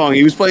chop out. Song.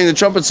 He was playing the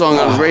trumpet song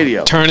on his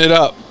radio. Turn it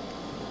up.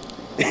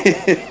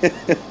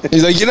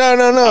 He's like,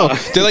 no.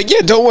 They're like,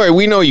 yeah, don't worry.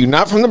 We know you.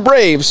 Not from the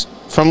Braves.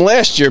 From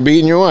last year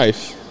beating your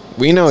wife.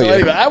 We know you.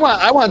 Anyway, I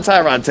want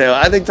Tyrod Taylor.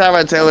 I think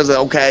Tyrod Taylor's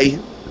okay.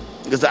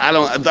 Because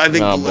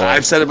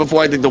I've said it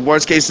before. I think the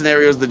worst case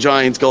scenario is the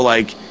Giants go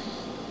 8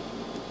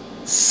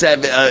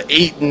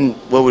 and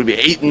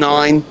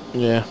 9.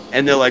 Yeah.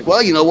 And they're like,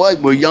 well, you know what?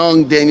 We're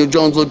young. Daniel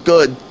Jones looked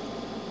good.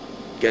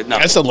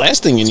 That's the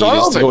last thing you need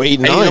is to go 8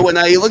 and 9. You know what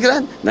now you're looking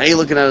at? Now you're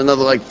looking at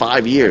another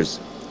 5 years.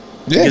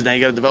 Yeah. Because now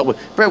you got to develop.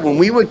 Brett, when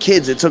we were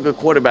kids, it took a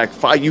quarterback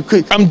 5. You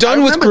could. I'm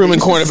done with grooming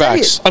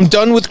quarterbacks.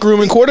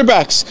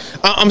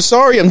 I'm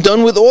sorry. I'm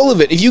done with all of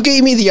it. If you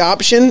gave me the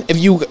option,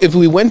 if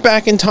we went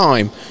back in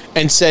time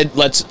and said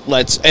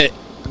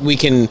we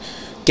can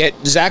get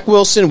Zach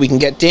Wilson, we can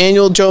get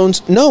Daniel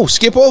Jones. No,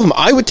 skip all of them.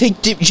 I would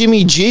take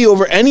Jimmy G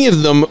over any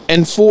of them.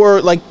 And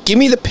give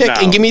me the pick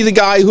and give me the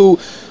guy who.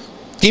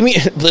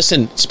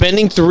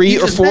 Spending 3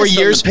 or 4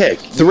 years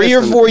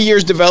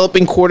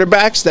developing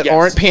quarterbacks that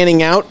aren't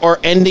panning out are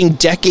ending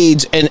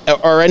decades and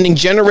are ending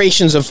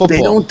generations of football.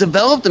 They don't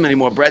develop them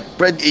anymore, Brett.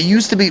 It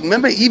used to be.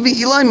 Remember, even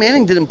Eli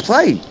Manning didn't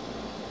play.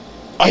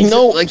 I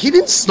know, he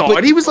didn't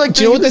start. He was do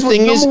you know what the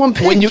thing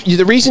is?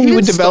 The reason you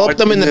would develop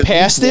them in the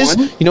past is,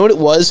 you know what it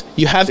was?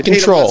 You have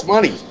control.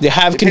 They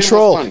have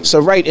control. So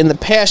in the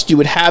past, you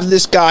would have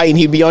this guy, and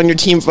he'd be on your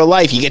team for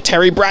life. You get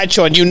Terry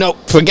Bradshaw, and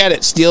forget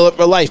it, steal it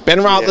for life. Ben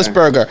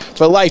Roethlisberger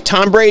for life.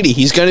 Tom Brady,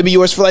 he's going to be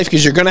yours for life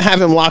because you're going to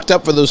have him locked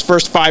up for those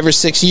first 5 or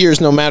 6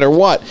 years, no matter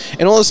what.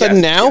 And all of a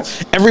sudden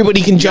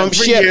everybody can jump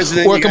ship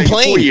or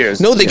complain.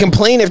 No, they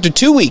complain after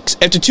 2 weeks,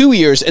 after 2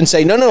 years, and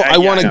say, no, I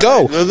want to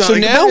go. So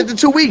now after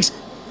 2 weeks.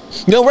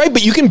 No, right,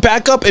 but you can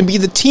back up and be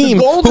the team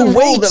who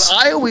waits.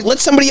 Let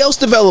somebody else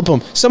develop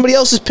them. Somebody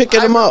else is picking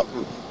them up.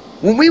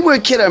 When we were a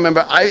kid, I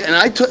remember,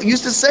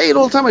 used to say it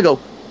all the time. I go,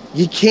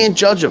 you can't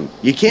judge them.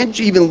 You can't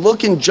even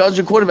look and judge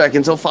a quarterback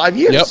until 5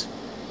 years. Yep.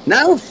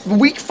 Now,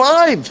 week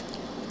 5,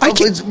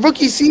 It's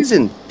rookie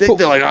season. They're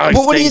like, oh,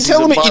 but what are you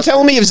telling me? You're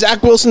telling me if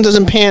Zach Wilson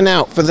doesn't pan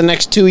out for the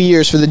next 2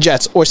 years for the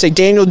Jets, or say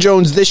Daniel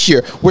Jones this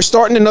year, we're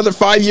starting another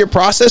 5-year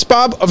process,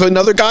 Bob, of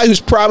another guy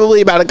who's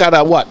probably got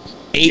a what?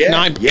 8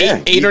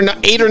 or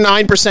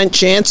 9%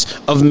 chance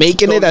of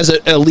making it as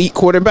an elite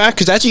quarterback,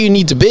 because that's what you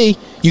need to be.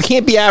 You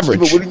can't be average.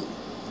 But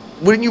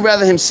wouldn't you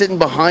rather him sitting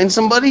behind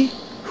somebody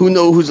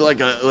who's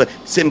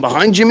sitting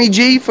behind Jimmy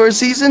G for a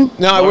season?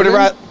 No, I would have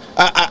rather.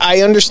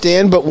 I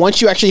understand, but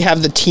once you actually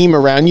have the team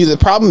around you, the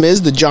problem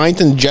is the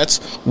Giants and Jets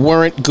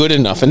weren't good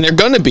enough, and they're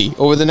going to be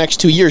over the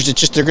next 2 years.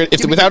 It's just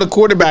without a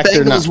quarterback,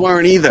 they're not. The Bengals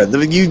weren't either.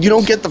 You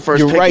don't get the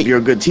first pick if you're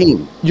a good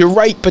team. You're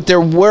right, but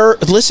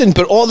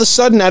but all of a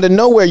sudden, out of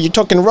nowhere, you're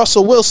talking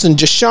Russell Wilson,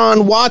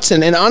 Deshaun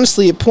Watson, and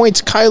honestly, at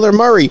points, Kyler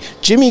Murray,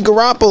 Jimmy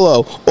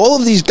Garoppolo. All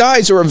of these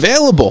guys are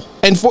available,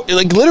 and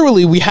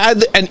literally,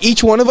 and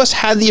each one of us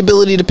had the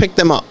ability to pick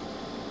them up.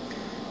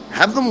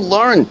 Have them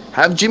learn.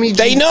 Have Jimmy G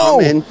They know.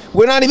 come in.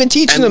 We're not even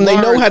teaching them. They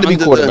know how to be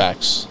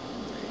quarterbacks.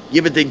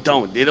 Yeah, but they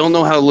don't. They don't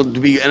know how to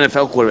be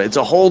NFL quarterback. It's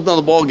a whole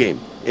other ball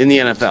game in the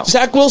NFL.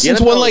 Zach Wilson's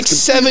won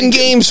 7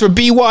 games for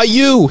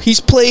BYU.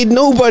 He's played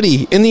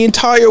nobody in the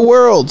entire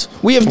world.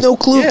 We have no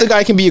clue if the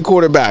guy can be a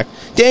quarterback.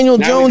 Daniel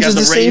Jones is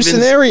the same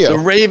scenario. The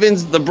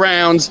Ravens, the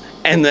Browns,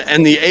 and the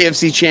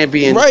AFC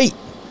champion, right?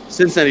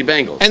 Cincinnati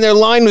Bengals. And their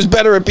line was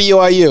better at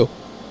BYU.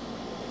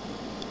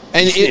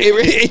 And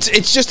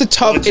it's just a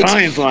tough.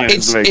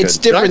 It's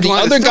different. The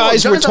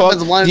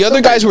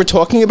other guys we're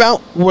talking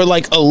about were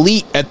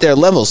elite at their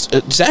levels.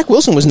 Zach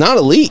Wilson was not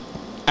elite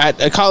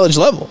at a college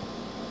level.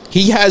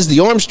 He has the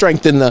arm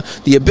strength and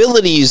the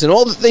abilities and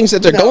all the things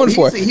that they're going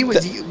for.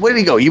 Where did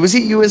he go? He was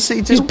at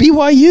USC too. He's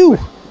BYU.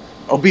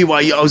 Oh,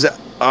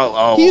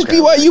 BYU. He's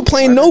BYU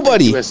playing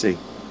nobody. USC.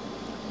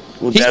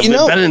 Well,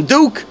 better than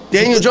Duke.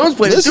 Daniel Jones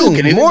played at Duke, and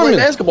he didn't play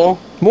basketball.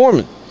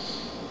 Mormon.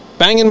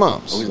 Banging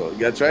moms.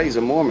 That's right. He's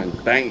a Mormon.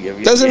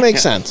 Doesn't make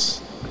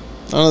sense.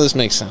 None of this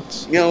makes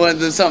sense. You know what?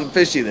 There's something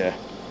fishy there.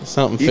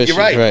 Something fishy. You're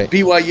right.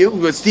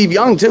 BYU, but Steve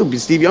Young too.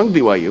 Steve Young,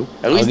 BYU.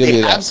 At least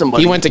they have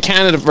somebody. He went to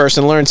Canada first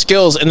and learned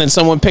skills, and then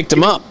someone picked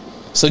him up.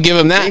 So give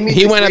him that.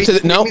 He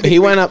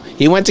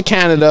went to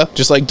Canada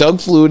just like Doug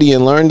Flutie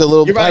and learned a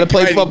little how to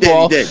play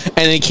football. He did.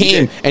 And he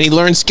came and he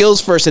learned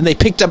skills first, and they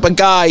picked up a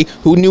guy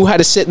who knew how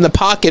to sit in the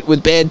pocket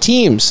with bad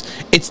teams.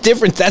 It's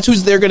different. That's who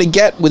they're going to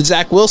get with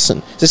Zach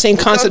Wilson. It's the same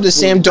concept as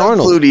Sam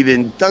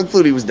Darnold. Doug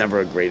Flutie was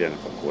never a great NFL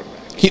quarterback.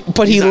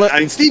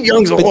 Steve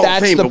Young's a Hall of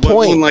Fame, but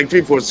won 3-4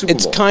 Super Bowls.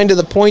 It's kind of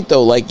the point,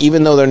 though.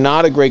 Even though they're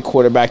not a great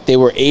quarterback, they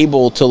were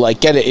able to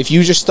get it. If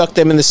you just stuck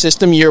them in the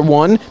system year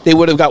one, they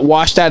would have got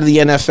washed out of the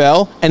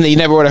NFL, and they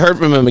never would have heard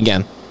from him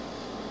again.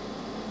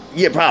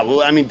 Yeah,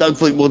 probably. I mean, Doug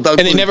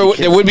Flutie.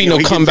 There would be no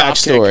comeback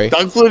story.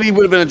 Doug Flutie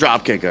would have been a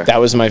drop kicker.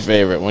 That was my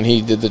favorite when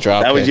he did the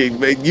drop kick.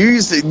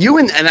 You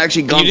and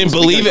actually Gonzo. You didn't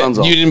believe it.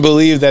 You didn't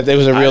believe that there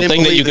was a real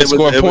thing that you could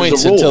score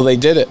points until they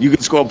did it. You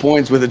could score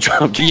points with a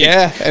drop kick.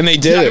 Yeah, and they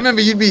did it. I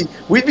remember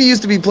we'd be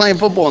used to be playing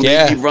football, and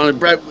they'd be running.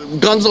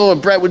 Gonzo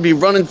and Brett would be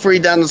running free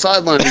down the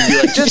sideline, and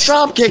he'd be like, "Just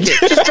drop kick it,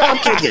 just drop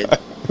kick it."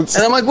 And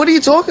I'm like, "What are you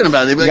talking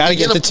about?" They'd be like,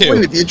 "You gotta get the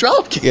 2 if you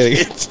drop kick. You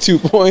gotta get 2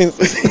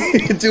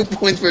 points. 2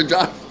 points for a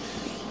drop."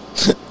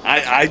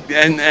 I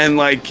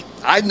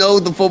know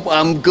the football.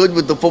 I'm good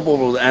with the football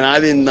rules, and I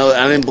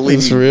didn't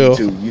believe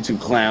you two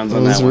clowns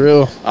on that one.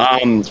 Real.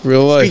 It's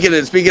real life.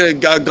 Speaking of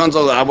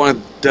Gonzo, I want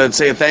to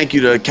say a thank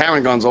you to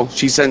Karen Gonzo.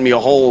 She sent me a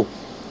whole.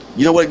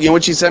 You know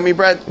what she sent me,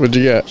 Brett? What'd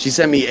you get? She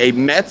sent me a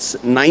Mets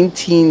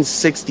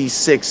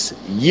 1966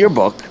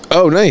 yearbook.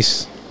 Oh,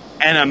 nice.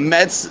 And a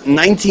Mets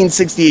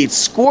 1968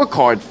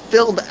 scorecard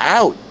filled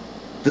out.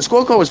 The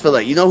scorecard was filled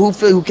out. You know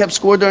who kept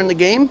score during the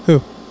game?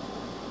 Who?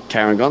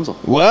 Karen Gonzo.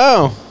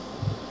 Wow.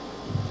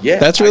 Yeah.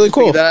 That's really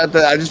cool.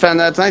 I just found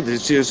that tonight.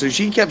 So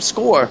she kept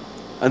score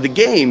of the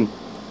game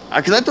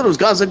because I thought it was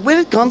Gonzo. I was like, where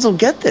did Gonzo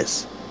get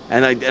this?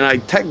 And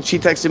she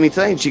texted me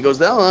today, and she goes,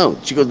 no.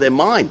 She goes, they're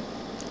mine.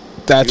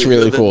 That's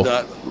really cool.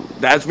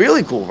 That's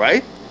really cool,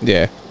 right?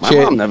 Yeah. My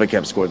mom never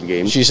kept score of the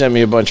game. She sent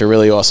me a bunch of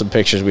really awesome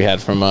pictures we had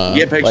from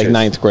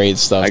ninth grade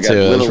stuff, too.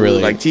 It was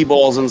really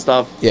T-balls and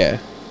stuff. Yeah.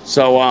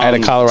 So I had a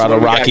Colorado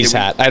Rockies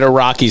hat. I had a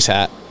Rockies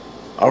hat.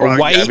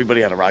 White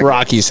everybody had a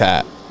Rockies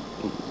hat.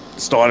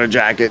 Starter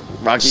jacket.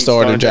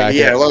 Starter jacket.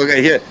 Yeah, look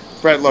here.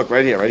 Brett, look,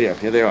 right here.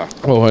 Here they are.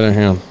 Oh, what a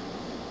hand.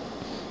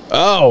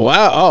 Oh,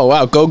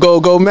 wow.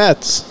 Go,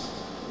 Mets.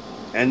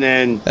 And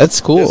then that's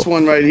cool. This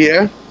one right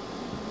here.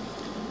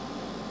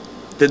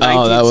 The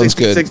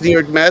 1966 New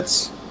York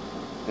Mets.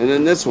 And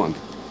then this one.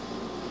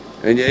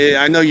 And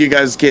I know you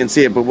guys can't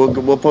see it, but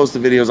we'll post the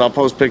videos. I'll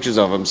post pictures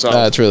of them. So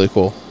that's really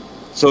cool.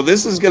 So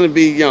this is going to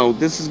be,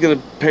 this is going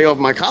to pay off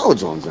my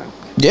college loans now.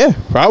 Yeah,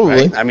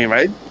 probably. Right? I mean,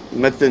 right?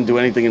 Mets didn't do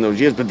anything in those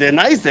years, but they're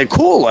nice. They're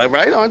cool,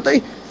 right? Aren't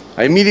they?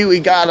 I immediately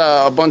got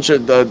a bunch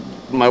of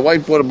my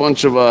wife bought a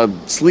bunch of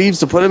sleeves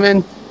to put them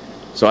in,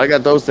 so I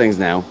got those things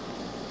now.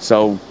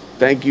 So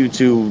thank you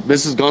to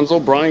Mrs.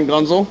 Gonzo, Brian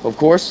Gonzo, of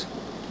course.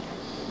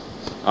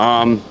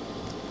 Karen.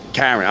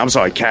 I'm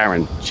sorry,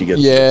 Karen. She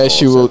gets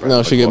she will.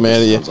 No, she get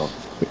mad at you.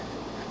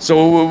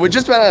 So we're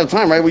just about out of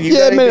time, right?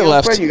 A minute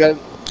left. You got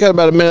Got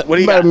about a minute.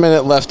 A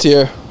minute left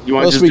here. You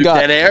want to just do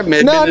dead air?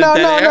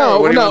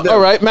 No.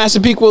 All right,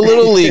 Massapequa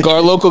Little League,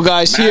 our local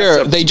guys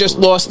here. They just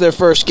lost their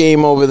first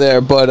game over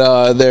there, but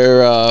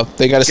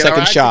they got a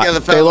second shot. Together,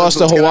 they lost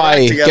to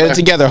Hawaii. Get it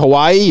together,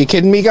 Hawaii. You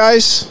kidding me,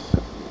 guys?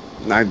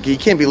 Nah, you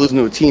can't be losing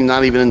to a team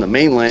not even in the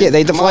mainland. Yeah,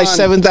 they had to fly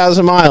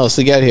 7,000 miles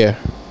to get here.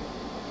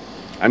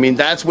 I mean,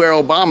 that's where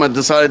Obama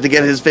decided to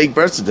get his fake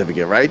birth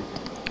certificate, right?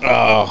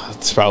 Oh,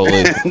 that's probably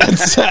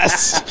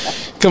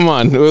that's come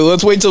on.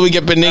 Let's wait till we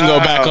get Beningo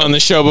back on the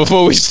show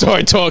before we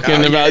start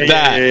talking about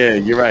that. Yeah,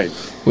 you're right.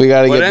 We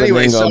got to get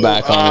Beningo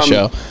back on the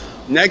show.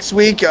 Next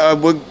week,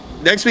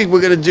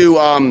 we're gonna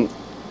do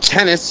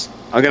tennis.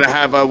 We're gonna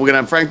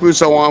have Frank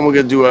Russo on. We're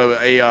gonna do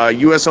a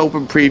U.S.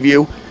 Open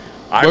preview.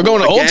 We're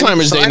going to Old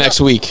Timers Day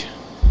next week.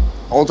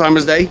 Old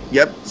Timers Day.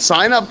 Yep.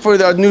 Sign up for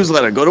the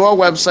newsletter. Go to our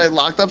website,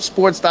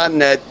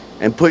 lockedupsports.net,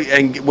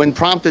 and when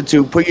prompted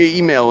to, put your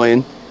email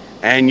in.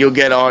 And you'll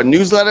get our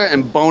newsletter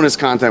and bonus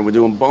content. We're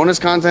doing bonus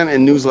content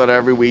and newsletter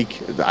every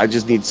week. I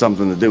just need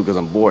something to do because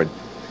I'm bored.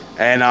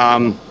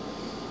 And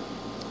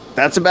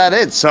that's about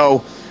it.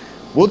 So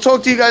we'll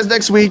talk to you guys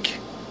next week.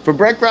 For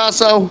Brett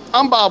Grasso,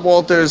 I'm Bob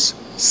Walters.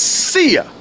 See ya.